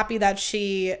very happy that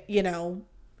she, you know,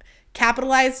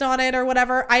 capitalized on it or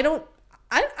whatever. I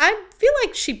feel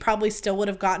like she probably still would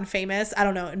have gotten famous. I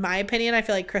don't know. In my opinion, I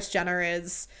feel like Kris Jenner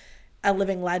is a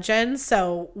living legend.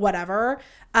 So whatever.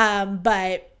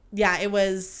 But yeah,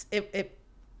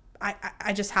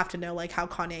 I just have to know like how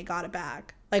Kanye got it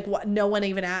back. Like what? No one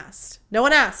even asked. No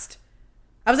one asked.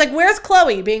 I was like, where's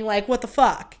Chloe? Being like, what the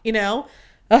fuck? You know?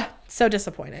 Ugh, so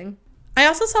disappointing. I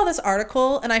also saw this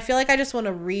article and I feel like I just want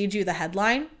to read you the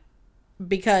headline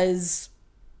because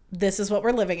this is what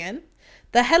we're living in.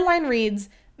 The headline reads,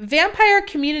 Vampire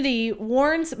Community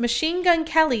warns Machine Gun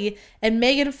Kelly and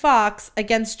Megan Fox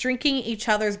against drinking each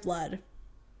other's blood.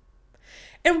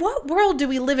 In what world do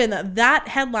we live in that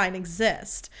headline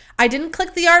exists? I didn't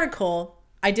click the article.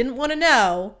 I didn't want to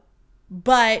know.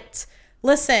 But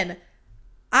listen,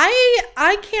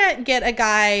 I can't get a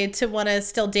guy to want to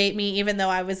still date me even though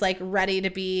I was like ready to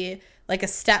be like a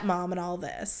stepmom and all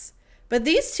this. But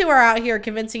these two are out here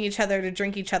convincing each other to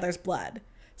drink each other's blood.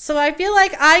 So I feel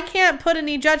like I can't put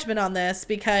any judgment on this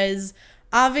because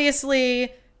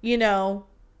obviously, you know,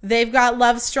 they've got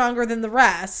love stronger than the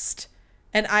rest.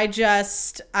 And I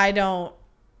don't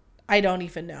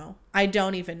even know. I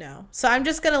don't even know. So I'm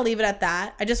just going to leave it at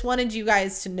that. I just wanted you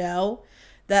guys to know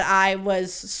that I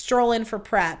was strolling for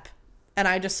prep and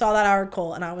I just saw that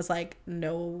article and I was like,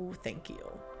 no, thank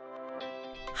you.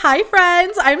 Hi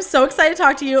friends, I'm so excited to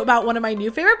talk to you about one of my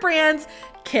new favorite brands,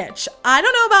 Kitsch. I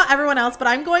don't know about everyone else, but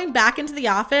I'm going back into the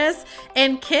office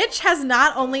and Kitsch has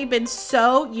not only been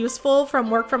so useful from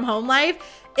work from home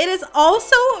life, it is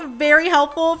also very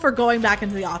helpful for going back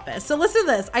into the office. So listen to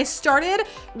this. I started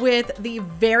with the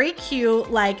very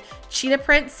cute like cheetah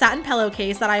print satin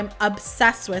pillowcase that I'm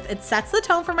obsessed with. It sets the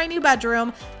tone for my new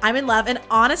bedroom. I'm in love. And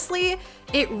honestly,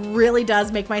 it really does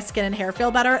make my skin and hair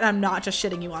feel better. And I'm not just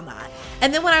shitting you on that.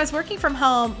 And then when I was working from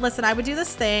home, listen, I would do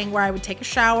this thing where I would take a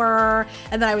shower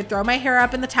and then I would throw my hair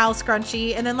up in the towel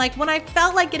scrunchie. And then like when I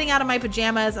felt like getting out of my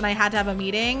pajamas and I had to have a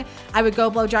meeting, I would go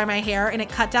blow dry my hair and it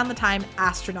cut down the time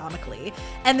astronomically.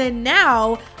 And then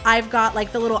now I've got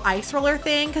like the little ice roller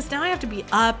thing because now I have to be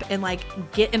up and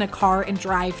like get in a car and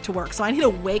drive to work. So I need to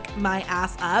wake my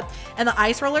ass up. And the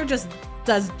ice roller just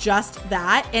does just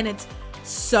that. And it's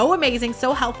so amazing,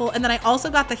 so helpful. And then I also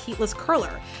got the heatless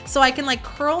curler. So I can like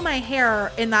curl my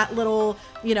hair in that little,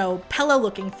 you know, pillow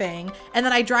looking thing. And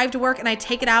then I drive to work and I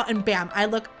take it out and bam, I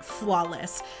look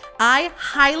flawless. I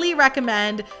highly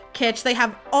recommend Kitsch. They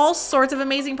have all sorts of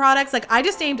amazing products. Like I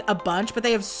just named a bunch, but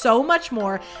they have so much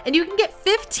more. And you can get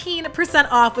 15%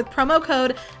 off with promo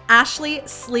code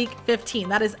AshleySleek15.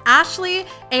 That is Ashley,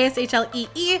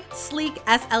 A-S-H-L-E-E, Sleek,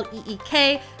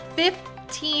 S-L-E-E-K,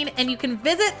 15. And you can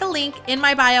visit the link in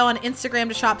my bio on Instagram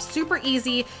to shop super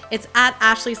easy. It's at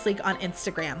Ashley Sleek on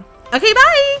Instagram. Okay,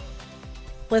 bye.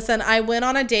 Listen, I went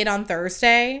on a date on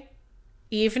Thursday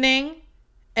evening.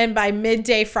 And by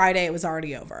midday Friday, it was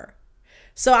already over.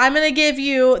 So I'm going to give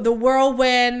you the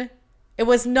whirlwind. It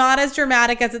was not as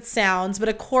dramatic as it sounds, but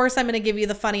of course I'm going to give you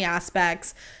the funny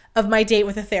aspects of my date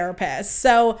with a therapist.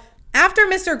 So after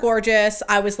Mr. Gorgeous,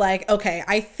 I was like, okay,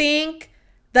 I think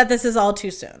that this is all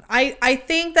too soon. I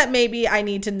think that maybe I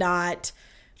need to not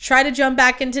try to jump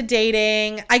back into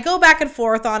dating. I go back and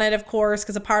forth on it, of course,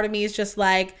 because a part of me is just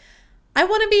like, I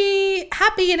want to be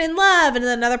happy and in love. And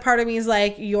then another part of me is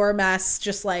like, you're a mess.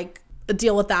 Just like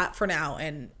deal with that for now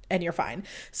and you're fine.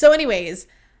 So anyways,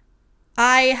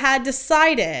 I had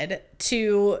decided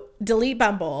to delete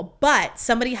Bumble, but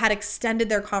somebody had extended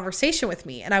their conversation with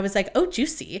me. And I was like, oh,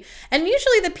 juicy. And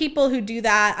usually the people who do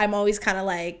that, I'm always kind of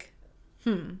like,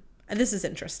 this is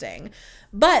interesting.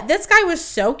 But this guy was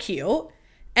so cute.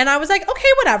 And I was like, okay,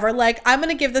 whatever. Like, I'm going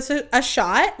to give this a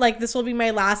shot. Like, this will be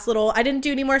my last little, I didn't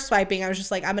do any more swiping. I was just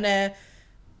like, I'm going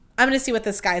to see what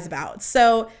this guy's about.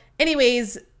 So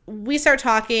anyways, we start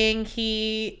talking.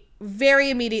 He very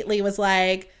immediately was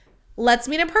like, let's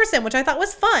meet in person, which I thought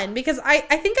was fun because I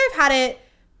think I've had it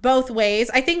both ways.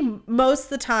 I think most of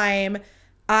the time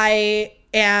I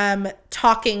am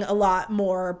talking a lot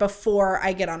more before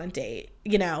I get on a date,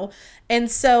 you know? And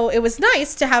so it was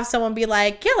nice to have someone be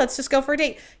like, yeah, let's just go for a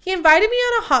date. He invited me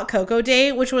on a hot cocoa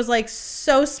date, which was like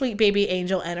so sweet baby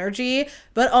angel energy,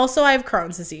 but also I have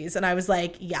Crohn's disease. And I was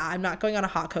like, yeah, I'm not going on a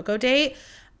hot cocoa date.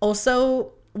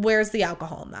 Also, where's the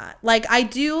alcohol in that? Like, I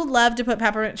do love to put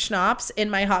peppermint schnapps in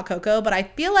my hot cocoa, but I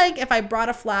feel like if I brought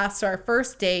a flask to our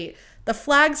first date, the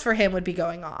flags for him would be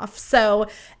going off. So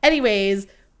anyways,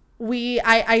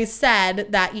 I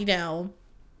said that, you know,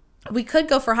 we could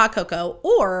go for hot cocoa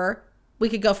or we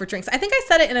could go for drinks. I think I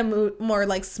said it in a more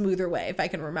like smoother way, if I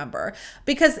can remember,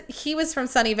 because he was from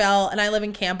Sunnyvale and I live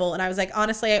in Campbell. And I was like,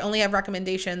 honestly, I only have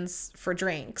recommendations for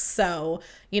drinks. So,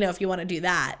 you know, if you want to do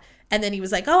that. And then he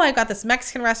was like, oh, I got this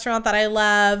Mexican restaurant that I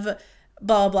love,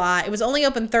 blah, blah. It was only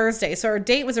open Thursday. So our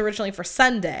date was originally for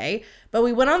Sunday, but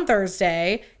we went on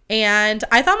Thursday and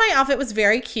I thought my outfit was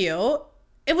very cute.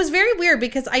 It was very weird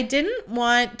because I didn't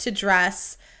want to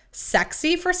dress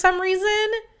sexy for some reason.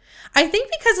 I think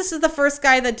because this is the first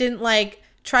guy that didn't like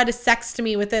try to sext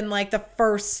me within like the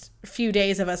first few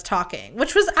days of us talking,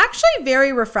 which was actually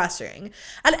very refreshing.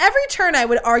 At every turn, I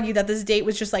would argue that this date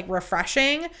was just like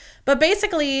refreshing. But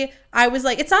basically, I was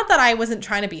like, it's not that I wasn't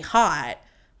trying to be hot,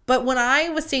 but when I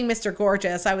was seeing Mr.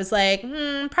 Gorgeous, I was like,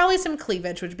 probably some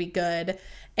cleavage would be good.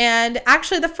 And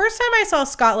actually, the first time I saw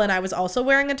Scotland, I was also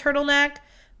wearing a turtleneck.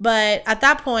 But at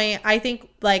that point, I think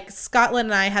like Scotland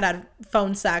and I had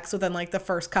phone sex within like the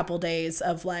first couple days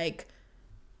of like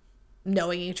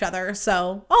knowing each other.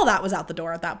 So all that was out the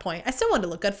door at that point. I still wanted to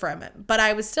look good for him, but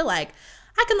I was still like,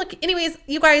 I can look. Anyways,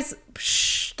 you guys,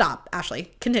 stop,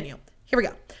 Ashley, continue. Here we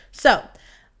go. So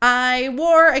I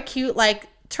wore a cute like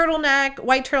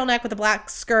white turtleneck with a black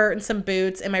skirt and some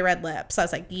boots and my red lips. So I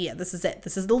was like, yeah, this is it.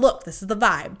 This is the look. This is the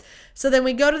vibe. So then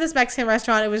we go to this Mexican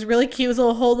restaurant. It was really cute. It was a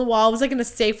little hole in the wall. It was like in a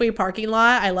Safeway parking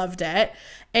lot. I loved it.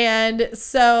 And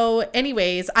so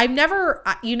anyways, I've never,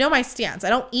 you know my stance. I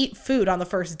don't eat food on the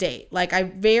first date. Like I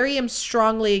am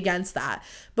strongly against that.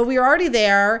 But we were already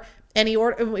there and we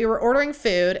were ordering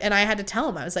food and I had to tell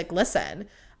him, I was like, listen,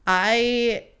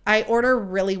 I order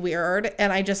really weird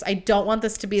and I don't want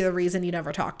this to be the reason you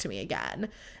never talk to me again.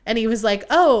 And he was like,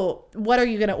 oh, what are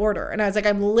you going to order? And I was like,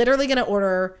 I'm literally going to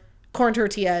order corn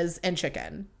tortillas and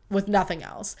chicken with nothing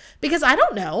else because I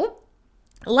don't know.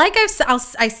 Like I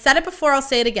said it before, I'll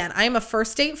say it again. I am a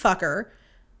first date fucker.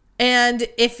 And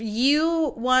if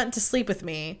you want to sleep with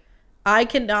me, I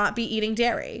cannot be eating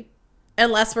dairy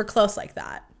unless we're close like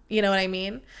that. You know what I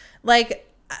mean? Like,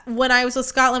 when I was with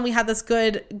Scotland, we had this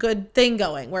good thing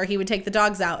going where he would take the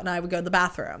dogs out and I would go to the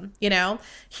bathroom, you know?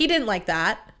 He didn't like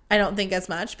that, I don't think, as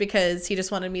much because he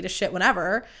just wanted me to shit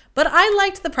whenever, but I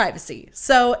liked the privacy.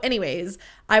 So anyways,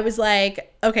 I was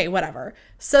like, okay, whatever.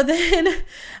 So then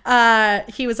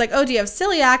he was like, oh, do you have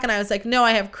celiac? And I was like, no,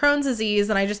 I have Crohn's disease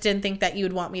and I just didn't think that you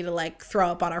would want me to like throw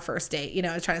up on our first date. You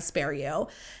know, I was trying to spare you. And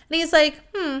he's like,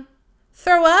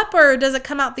 throw up or does it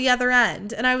come out the other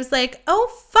end? And I was like,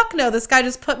 oh, fuck no. This guy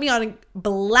just put me on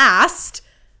blast.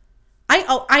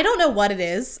 I don't know what it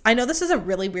is. I know this is a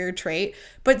really weird trait,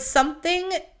 but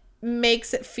something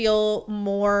makes it feel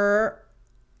more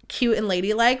cute and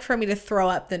ladylike for me to throw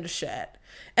up than to shit.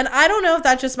 And I don't know if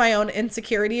that's just my own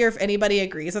insecurity or if anybody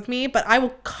agrees with me, but I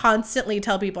will constantly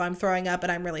tell people I'm throwing up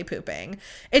and I'm really pooping.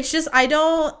 It's just, I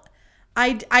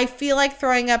feel like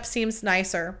throwing up seems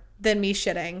nicer than me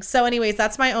shitting. So anyways,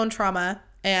 that's my own trauma.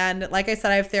 And like I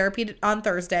said, I have therapy on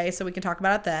Thursday, so we can talk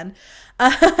about it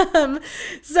then.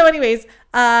 So anyways,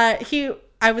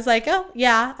 I was like, oh,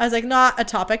 yeah. I was like, not a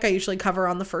topic I usually cover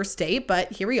on the first date,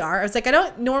 but here we are. I was like, I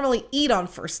don't normally eat on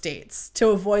first dates to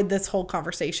avoid this whole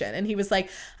conversation. And he was like,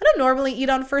 I don't normally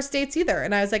eat on first dates either.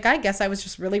 And I was like, I guess I was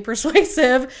just really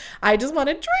persuasive. I just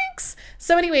wanted drinks.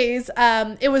 So anyways,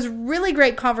 it was really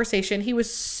great conversation. He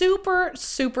was super,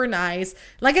 super nice.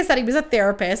 Like I said, he was a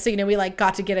therapist. So, you know, we like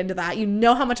got to get into that. You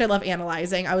know how much I love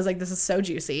analyzing. I was like, this is so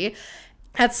juicy.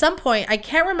 At some point, I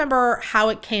can't remember how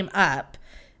it came up,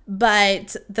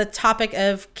 but the topic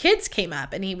of kids came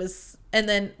up and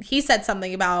then he said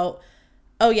something about,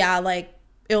 oh yeah, like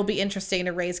it'll be interesting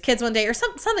to raise kids one day or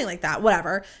something like that,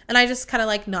 whatever. And I just kind of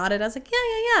like nodded. I was like,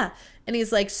 yeah. And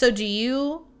he's like, so do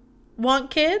you want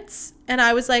kids? And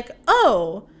I was like,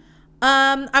 oh,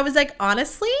 I was like,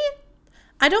 honestly,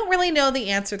 I don't really know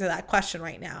the answer to that question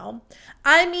right now.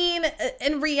 I mean,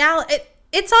 in reality,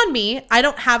 it's on me. I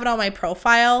don't have it on my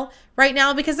profile right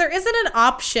now because there isn't an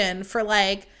option for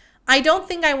like, I don't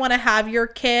think I want to have your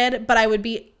kid, but I would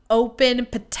be open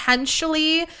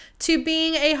potentially to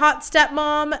being a hot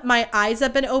stepmom. My eyes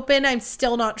have been open. I'm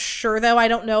still not sure though. I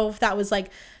don't know if that was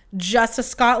like just a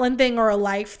Scotland thing or a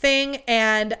life thing.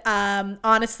 And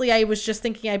honestly, I was just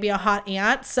thinking I'd be a hot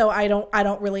aunt. So I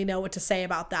don't really know what to say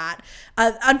about that.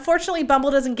 Unfortunately,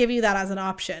 Bumble doesn't give you that as an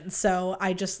option. So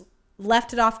I just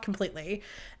left it off completely.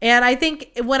 And I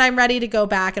think when I'm ready to go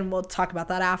back, and we'll talk about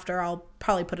that after, I'll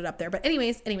probably put it up there. But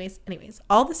anyways,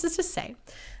 all this is to say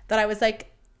that I was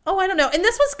like, oh, I don't know. And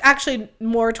this was actually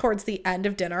more towards the end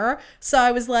of dinner. So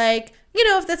I was like, you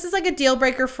know, if this is like a deal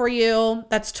breaker for you,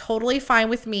 that's totally fine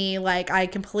with me. Like, I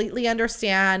completely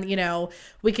understand, you know,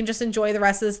 we can just enjoy the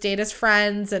rest of this date as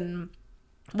friends and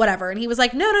whatever. And he was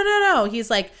like, no. He's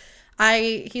like,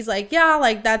 yeah,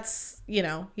 like that's, you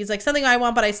know, he's like something I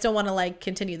want, but I still want to like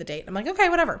continue the date. I'm like, okay,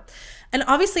 whatever. And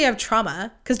obviously I have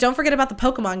trauma because don't forget about the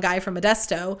Pokemon guy from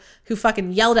Modesto who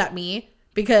fucking yelled at me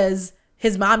because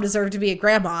his mom deserved to be a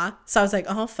grandma. So I was like,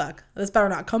 oh, fuck, this better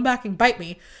not come back and bite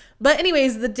me. But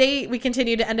anyways, the date, we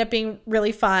continued to end up being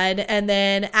really fun. And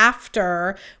then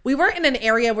after, we weren't in an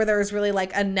area where there was really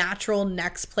like a natural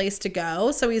next place to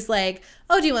go. So he's like,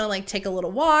 oh, do you want to like take a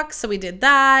little walk? So we did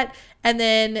that. And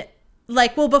then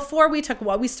like, well, before we took a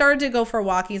walk, we started to go for a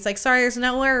walk. He's like, sorry, there's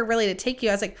nowhere really to take you.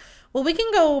 I was like, well, we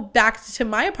can go back to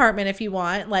my apartment if you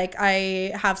want. Like,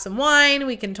 I have some wine.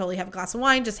 We can totally have a glass of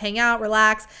wine, just hang out,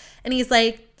 relax. And he's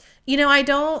like, you know, I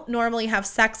don't normally have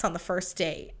sex on the first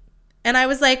date. And I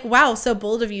was like, wow, so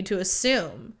bold of you to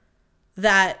assume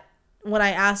that when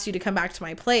I asked you to come back to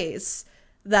my place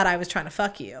that I was trying to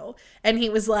fuck you. And he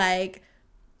was like,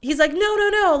 he's like,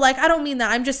 no. Like, I don't mean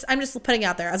that. I'm just putting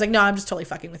out there. I was like, no, I'm just totally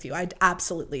fucking with you. I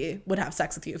absolutely would have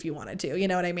sex with you if you wanted to. You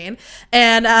know what I mean?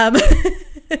 And,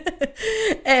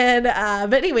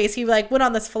 but anyways, he like went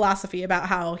on this philosophy about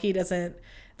how he doesn't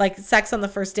like sex on the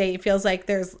first date. He feels like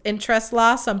there's interest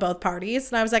loss on both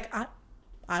parties. And I was like,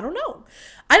 I don't know.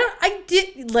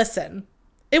 Listen,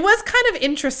 it was kind of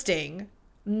interesting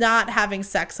not having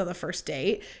sex on the first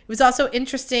date. It was also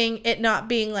interesting it not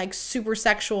being like super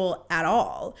sexual at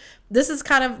all. This is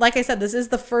kind of, like I said, this is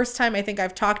the first time I think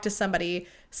I've talked to somebody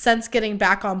since getting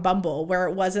back on Bumble where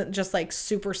it wasn't just like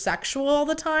super sexual all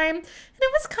the time. And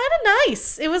it was kind of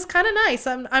nice. It was kind of nice.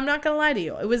 I'm not going to lie to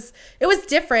you. It was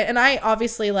different. And I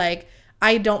obviously like,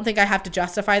 I don't think I have to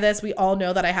justify this. We all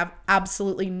know that I have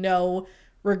absolutely no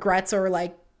regrets or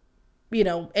like, you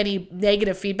know, any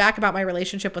negative feedback about my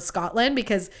relationship with Scotland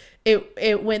because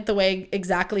it went the way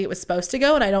exactly it was supposed to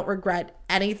go. And I don't regret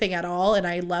anything at all. And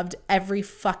I loved every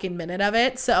fucking minute of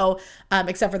it. So,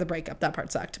 except for the breakup, that part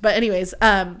sucked. But anyways,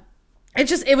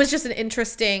 it was just an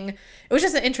interesting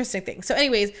thing. So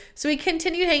anyways, so we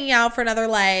continued hanging out for another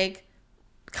like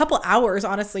couple hours,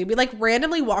 honestly. We like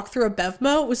randomly walked through a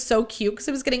Bevmo. It was so cute because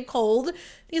it was getting cold.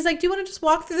 He's like, do you want to just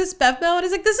walk through this Bevmo? And I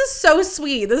was like, this is so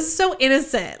sweet. This is so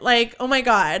innocent. Like, oh my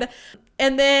God.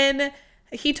 And then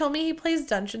he told me he plays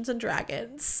Dungeons and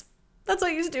Dragons. That's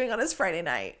what he was doing on his Friday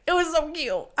night. It was so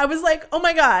cute. I was like, oh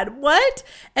my God, what?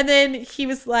 And then he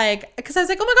was like, because I was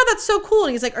like, oh my God, that's so cool.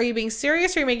 And he's like, are you being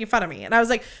serious or are you making fun of me? And I was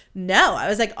like, no. I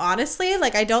was like, honestly,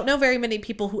 like I don't know very many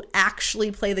people who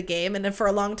actually play the game. And then for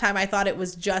a long time, I thought it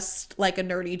was just like a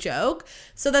nerdy joke.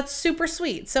 So that's super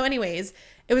sweet. So anyways,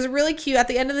 it was really cute. At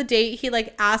the end of the date, he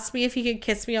like asked me if he could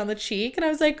kiss me on the cheek. And I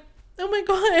was like, oh my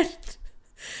God,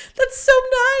 that's so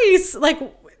nice.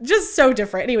 Like, just so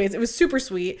different. Anyways, it was super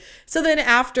sweet. So then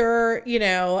after, you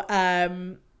know,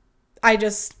 I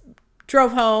just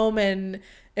drove home and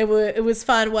it was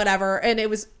fun, whatever. And it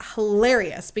was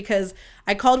hilarious because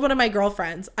I called one of my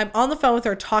girlfriends. I'm on the phone with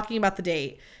her talking about the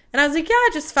date. And I was like, yeah,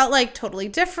 it just felt like totally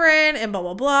different and blah,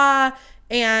 blah, blah.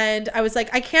 And I was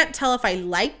like, I can't tell if I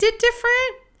liked it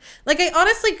different. Like, I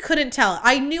honestly couldn't tell.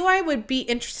 I knew I would be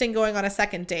interested in going on a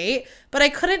second date, but I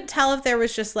couldn't tell if there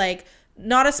was just like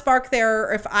not a spark there,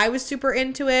 or if I was super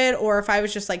into it, or if I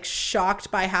was just like shocked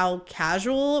by how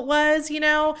casual it was, you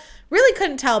know, really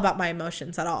couldn't tell about my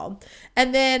emotions at all.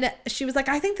 And then she was like,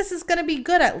 I think this is going to be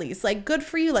good, at least like good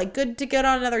for you, like good to get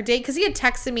on another date. Cause he had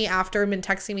texted me after and been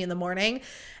texting me in the morning.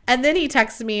 And then he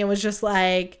texted me and was just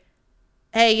like,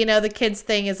 hey, you know, the kids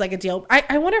thing is like a deal.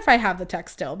 I wonder if I have the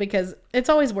text still because it's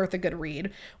always worth a good read.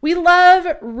 We love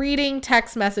reading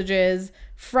text messages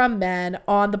from men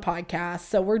on the podcast.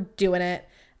 So we're doing it.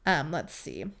 Let's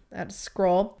see. I have to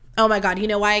scroll. Oh my God. You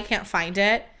know why I can't find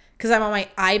it? Because I'm on my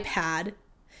iPad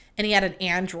and he had an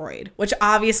Android, which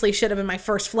obviously should have been my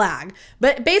first flag.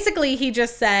 But basically he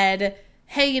just said,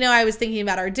 hey, I was thinking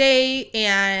about our date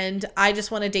and I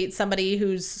just want to date somebody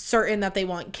who's certain that they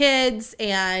want kids.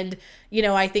 And,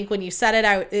 I think when you said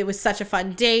it, it was such a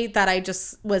fun date that I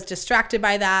just was distracted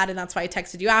by that. And that's why I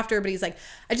texted you after. But he's like,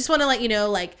 I just want to let you know,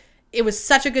 like, it was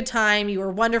such a good time. You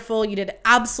were wonderful. You did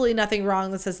absolutely nothing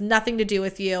wrong. This has nothing to do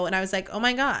with you. And I was like, oh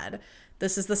my God.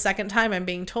 This is the second time I'm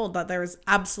being told that there was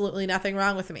absolutely nothing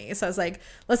wrong with me. So I was like,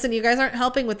 listen, you guys aren't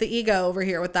helping with the ego over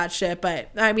here with that shit.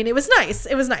 But I mean, it was nice.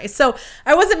 It was nice. So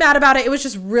I wasn't mad about it. It was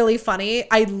just really funny.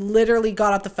 I literally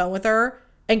got off the phone with her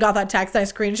and got that text. And I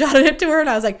screenshotted it to her and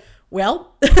I was like,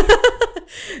 well,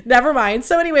 never mind.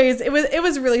 So anyways, it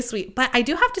was really sweet. But I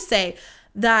do have to say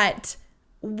that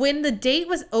when the date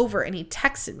was over and he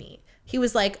texted me, he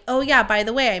was like, oh yeah, by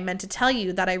the way, I meant to tell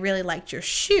you that I really liked your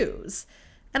shoes.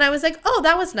 And I was like, oh,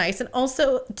 that was nice. And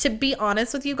also, to be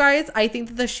honest with you guys, I think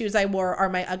that the shoes I wore are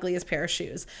my ugliest pair of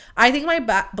shoes. I think my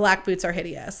black boots are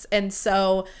hideous. And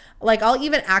so, like, I'll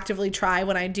even actively try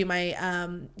when I do my,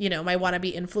 my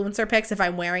wannabe influencer pics, if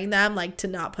I'm wearing them, like, to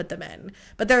not put them in.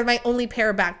 But they're my only pair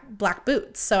of black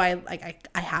boots. So I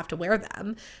have to wear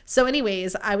them. So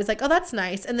anyways, I was like, oh, that's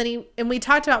nice. And then we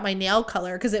talked about my nail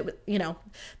color because it,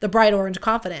 the bright orange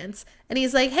confidence. And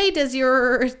he's like, hey, does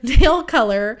your nail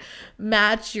color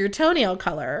match your toenail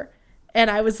color?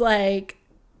 And I was like,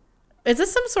 is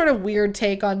this some sort of weird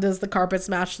take on does the carpets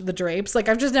match the drapes? Like,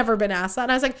 I've just never been asked that.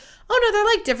 And I was like, oh, no, they're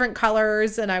like different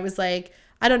colors. And I was like,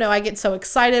 I don't know. I get so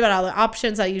excited about all the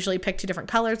options. I usually pick 2 different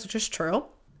colors, which is true.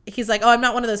 He's like, oh, I'm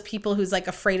not one of those people who's like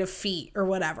afraid of feet or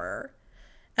whatever.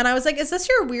 And I was like, is this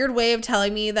your weird way of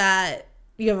telling me that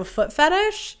you have a foot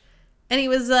fetish? And he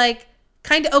was like,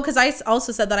 kind of, because I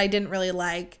also said that I didn't really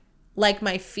like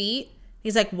my feet.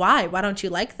 He's like, why? Why don't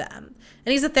you like them?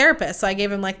 And he's a therapist, so I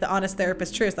gave him like the honest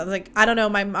therapist truth. I was like, I don't know.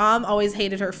 My mom always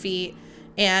hated her feet,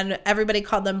 and everybody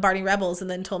called them Barney Rebels,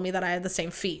 and then told me that I had the same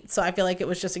feet. So I feel like it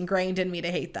was just ingrained in me to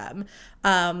hate them.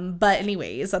 But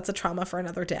anyways, that's a trauma for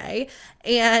another day.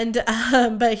 And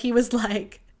but he was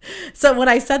like, so when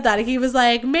I said that, he was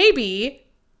like, maybe.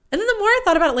 And then the more I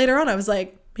thought about it later on, I was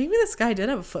like, maybe this guy did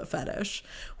have a foot fetish,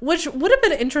 which would have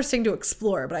been interesting to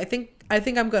explore. But I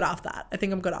think I'm good off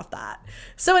that.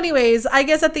 So anyways, I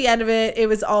guess at the end of it, it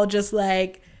was all just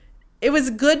like, it was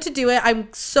good to do it. I'm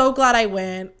so glad I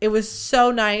went. It was so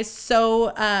nice.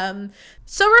 So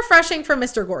refreshing for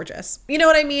Mr. Gorgeous. You know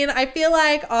what I mean? I feel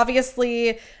like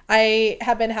obviously I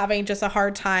have been having just a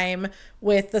hard time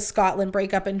with the Scotland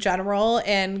breakup in general,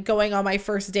 and going on my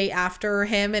first date after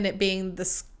him and it being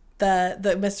the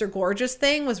Mr. Gorgeous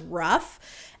thing was rough.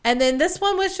 And then this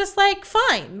one was just like,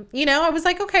 fine. I was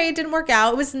like, okay, it didn't work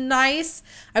out. It was nice.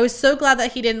 I was so glad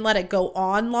that he didn't let it go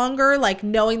on longer, like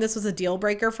knowing this was a deal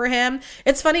breaker for him.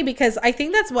 It's funny because I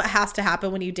think that's what has to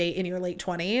happen when you date in your late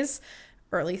 20s,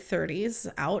 early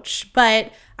 30s. Ouch.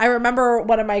 But I remember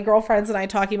one of my girlfriends and I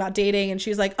talking about dating, and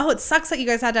she was like, oh, it sucks that you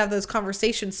guys had to have those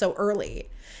conversations so early.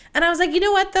 And I was like, you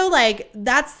know what though? Like,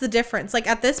 that's the difference. Like,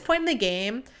 at this point in the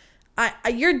game,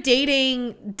 you're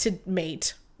dating to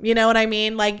mate. You know what I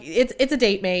mean? Like, it's a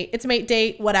date mate. It's a mate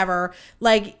date, whatever.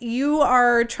 Like, you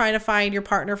are trying to find your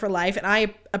partner for life, and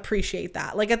I appreciate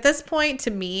that. Like, at this point,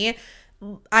 to me,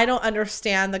 I don't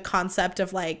understand the concept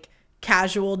of like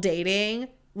casual dating.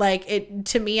 Like,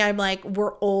 to me, I'm like,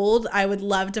 we're old. I would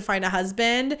love to find a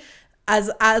husband,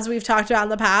 as we've talked about in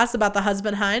the past about the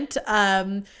husband hunt.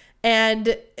 And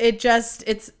it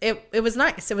was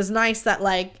nice. It was nice that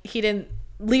like he didn't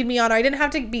lead me on. I didn't have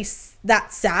to be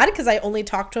that sad because I only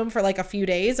talked to him for like a few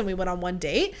days and we went on one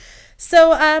date.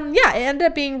 So yeah, it ended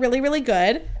up being really, really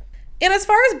good. And as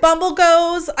far as Bumble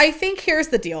goes, I think here's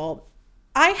the deal.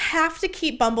 I have to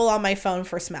keep Bumble on my phone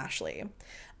for Smashly.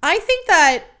 I think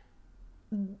that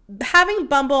having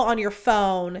Bumble on your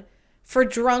phone for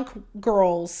drunk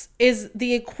girls is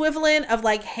the equivalent of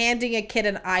like handing a kid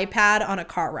an iPad on a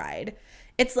car ride.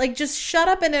 It's like, just shut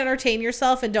up and entertain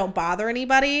yourself and don't bother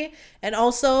anybody. And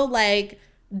also, like,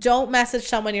 don't message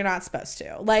someone you're not supposed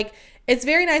to. Like, it's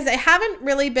very nice. I haven't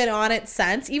really been on it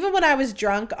since. Even when I was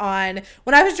drunk on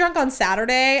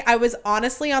Saturday, I was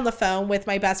honestly on the phone with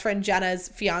my best friend Jenna's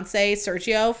fiance,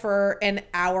 Sergio, for an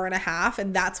hour and a half.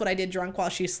 And that's what I did drunk while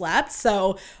she slept.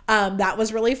 So that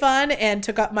was really fun and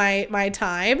took up my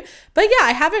time. But yeah,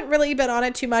 I haven't really been on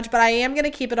it too much, but I am going to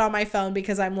keep it on my phone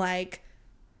because I'm like,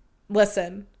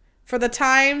 listen, for the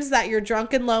times that you're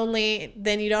drunk and lonely,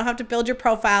 then you don't have to build your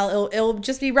profile. It'll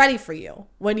just be ready for you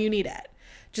when you need it,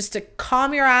 just to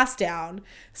calm your ass down.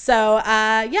 So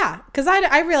yeah, because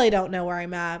I really don't know where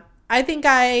I'm at. I think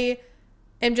I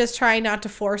am just trying not to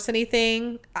force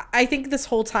anything. I think this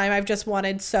whole time I've just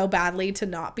wanted so badly to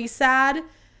not be sad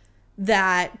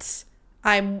that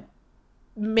I'm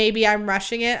maybe I'm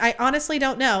rushing it. I honestly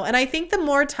don't know. And I think the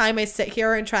more time I sit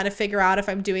here and try to figure out if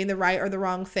I'm doing the right or the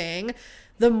wrong thing,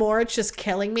 the more it's just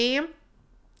killing me.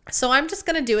 So I'm just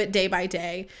going to do it day by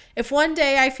day. If one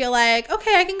day I feel like,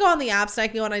 okay, I can go on the apps and I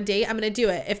can go on a date, I'm going to do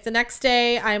it. If the next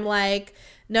day I'm like,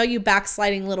 no, you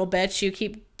backsliding little bitch, you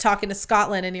keep talking to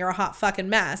Scotland and you're a hot fucking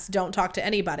mess, don't talk to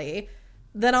anybody,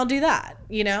 then I'll do that,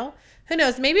 you know? Who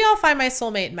knows? Maybe I'll find my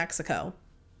soulmate in Mexico.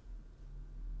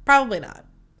 Probably not.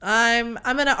 I'm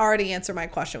going to already answer my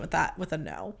question with a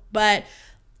no. But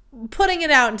putting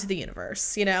it out into the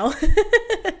universe, you know?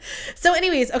 So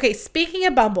anyways, okay, speaking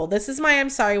of Bumble, this is my I'm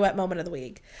sorry what moment of the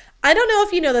week. I don't know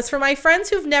if you know this, for my friends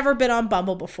who've never been on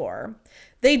Bumble before,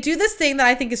 they do this thing that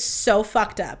I think is so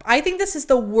fucked up. I think this is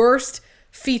the worst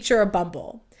feature of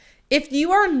Bumble. If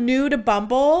you are new to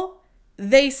Bumble,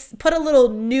 they put a little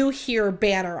new here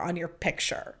banner on your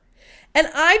picture. And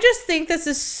I just think this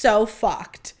is so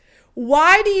fucked.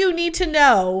 Why do you need to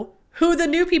know who the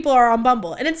new people are on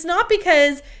Bumble? And it's not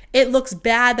because it looks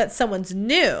bad that someone's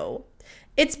new.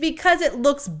 It's because it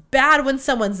looks bad when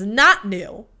someone's not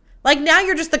new. Like now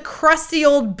you're just the crusty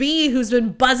old bee who's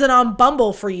been buzzing on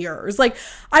Bumble for years. Like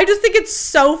I just think it's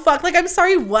so fucked. Like I'm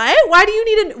sorry, what? Why do you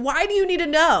need to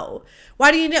know?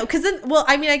 Why do you know? Because then, well,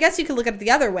 I mean, I guess you could look at it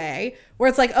the other way where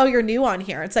it's like, oh, you're new on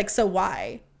here. It's like, so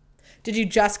why? Did you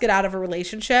just get out of a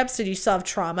relationship? So did you still have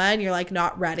trauma and you're like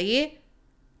not ready?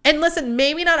 And listen,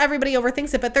 maybe not everybody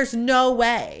overthinks it, but there's no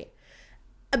way.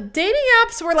 Dating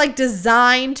apps were like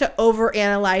designed to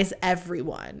overanalyze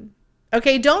everyone.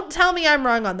 Okay, don't tell me I'm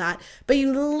wrong on that. But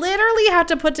you literally have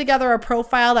to put together a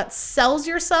profile that sells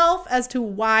yourself as to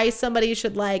why somebody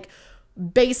should like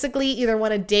basically either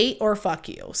want to date or fuck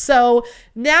you. So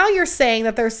now you're saying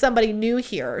that there's somebody new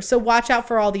here. So watch out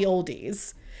for all the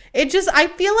oldies. I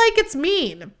feel like it's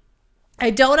mean.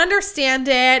 I don't understand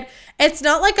it. It's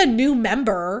not like a new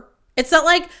member. It's not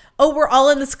like, oh, we're all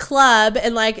in this club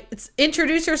and like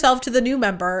introduce yourself to the new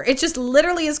member. It just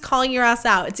literally is calling your ass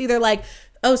out. It's either like,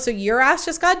 oh, so your ass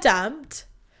just got dumped,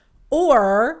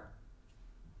 or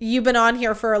you've been on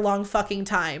here for a long fucking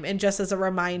time. And just as a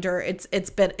reminder, it's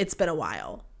been a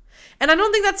while. And I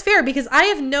don't think that's fair because I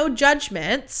have no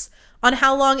judgments on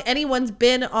how long anyone's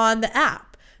been on the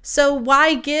app. So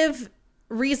why give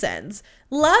reasons?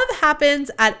 Love happens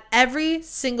at every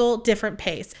single different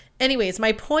pace. Anyways,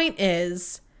 my point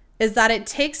is that it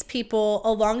takes people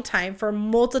a long time for a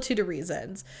multitude of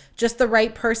reasons. Just the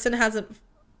right person hasn't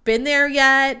been there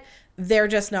yet. They're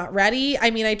just not ready.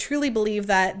 I mean, I truly believe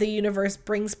that the universe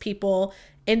brings people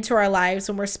into our lives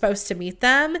when we're supposed to meet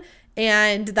them.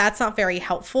 And that's not very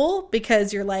helpful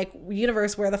because you're like,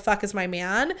 universe, where the fuck is my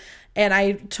man? And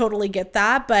I totally get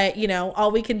that. But, you know, all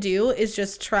we can do is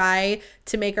just try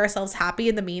to make ourselves happy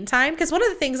in the meantime. Because one of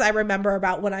the things I remember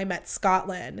about when I met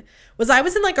Scotland was I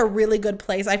was in like a really good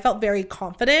place. I felt very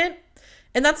confident.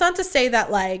 And that's not to say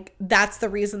that like that's the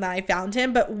reason that I found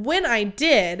him. But when I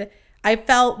did, I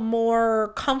felt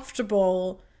more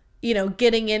comfortable, you know,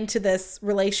 getting into this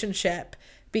relationship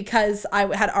because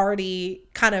I had already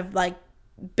kind of like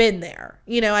been there,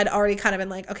 you know, I'd already kind of been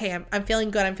like, okay, I'm feeling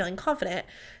good. I'm feeling confident.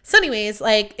 So anyways,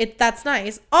 like that's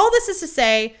nice. All this is to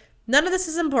say, none of this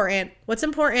is important. What's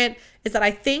important is that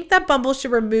I think that Bumble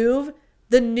should remove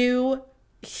the new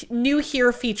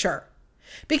here feature,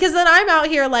 because then I'm out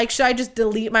here like, should I just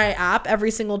delete my app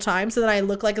every single time so that I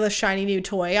look like the shiny new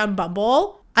toy on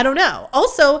Bumble? I don't know.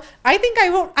 Also, I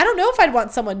don't know if I'd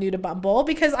want someone new to Bumble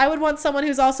because I would want someone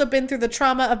who's also been through the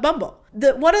trauma of Bumble.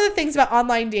 One of the things about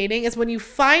online dating is when you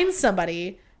find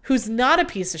somebody who's not a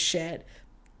piece of shit,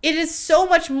 it is so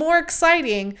much more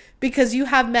exciting because you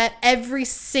have met every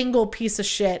single piece of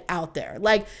shit out there.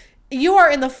 Like you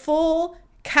are in the full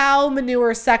cow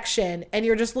manure section and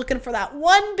you're just looking for that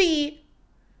one bee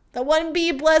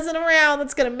buzzing around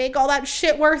that's going to make all that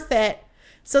shit worth it.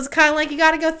 So it's kind of like you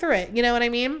got to go through it. You know what I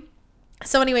mean?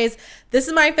 So anyways, this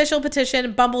is my official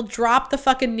petition. Bumble, drop the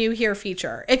fucking new here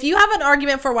feature. If you have an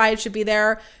argument for why it should be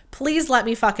there, please let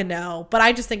me fucking know. But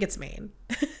I just think it's mean.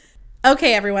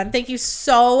 Okay, everyone. Thank you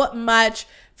so much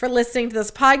for listening to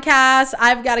this podcast.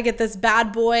 I've got to get this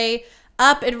bad boy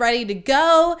up and ready to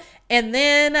go. And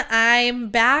then I'm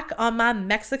back on my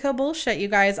Mexico bullshit, you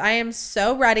guys. I am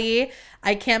so ready.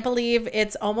 I can't believe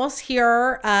it's almost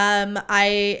here.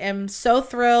 I am so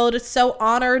thrilled, so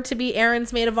honored to be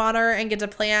Erin's maid of honor and get to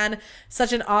plan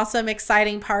such an awesome,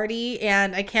 exciting party.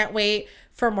 And I can't wait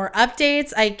for more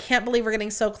updates. I can't believe we're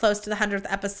getting so close to the 100th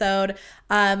episode.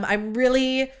 I'm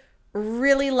really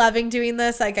loving doing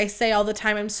this. Like I say all the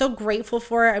time, I'm so grateful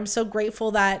for it. I'm so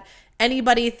grateful that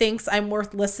anybody thinks I'm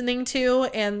worth listening to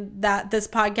and that this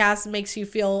podcast makes you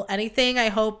feel anything. I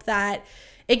hope that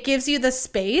it gives you the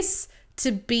space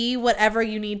to be whatever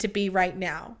you need to be right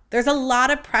now. There's a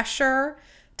lot of pressure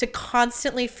to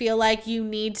constantly feel like you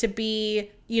need to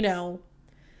be, you know,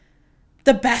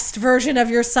 the best version of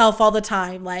yourself all the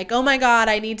time. Like, oh my God,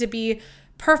 I need to be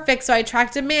perfect so I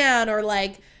attract a man, or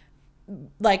like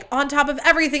on top of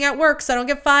everything at work so I don't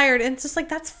get fired. And it's just like,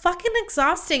 that's fucking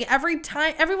exhausting. Every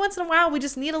once in a while, we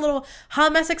just need a little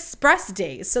Hot Mess Express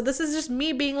days. So this is just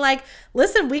me being like,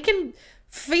 listen, we can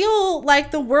feel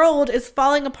like the world is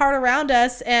falling apart around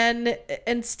us and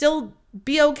still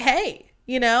be okay,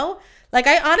 you know? Like,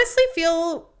 I honestly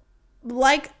feel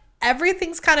like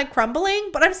everything's kind of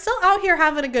crumbling, but I'm still out here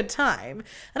having a good time.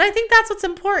 And I think that's what's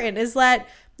important, is that,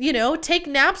 you know, take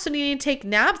naps when you need to take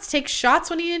naps, take shots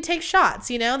when you need to take shots,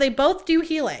 you know? They both do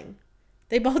healing.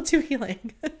 They both do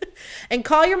healing. And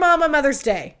call your mom on Mother's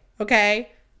Day,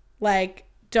 okay? Like,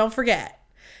 don't forget.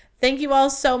 Thank you all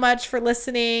so much for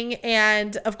listening.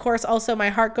 And of course, also my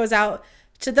heart goes out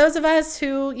to those of us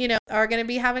who, you know, are going to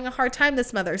be having a hard time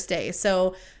this Mother's Day.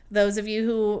 So those of you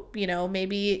who, you know,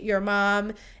 maybe your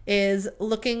mom is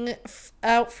looking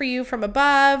out for you from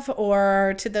above,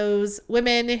 or to those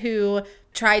women who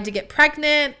tried to get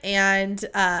pregnant and,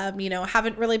 you know,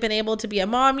 haven't really been able to be a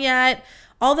mom yet,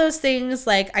 all those things,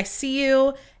 like, I see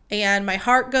you. And my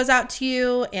heart goes out to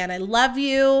you, and I love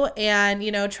you, and,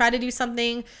 you know, try to do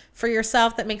something for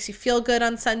yourself that makes you feel good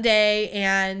on Sunday.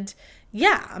 And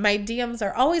yeah, my DMs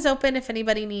are always open if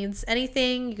anybody needs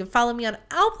anything. You can follow me on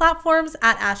all platforms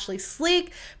at Ashley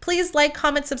Sleek. Please like,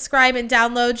 comment, subscribe, and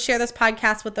download. Share this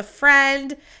podcast with a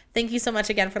friend. Thank you so much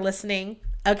again for listening.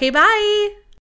 Okay, bye.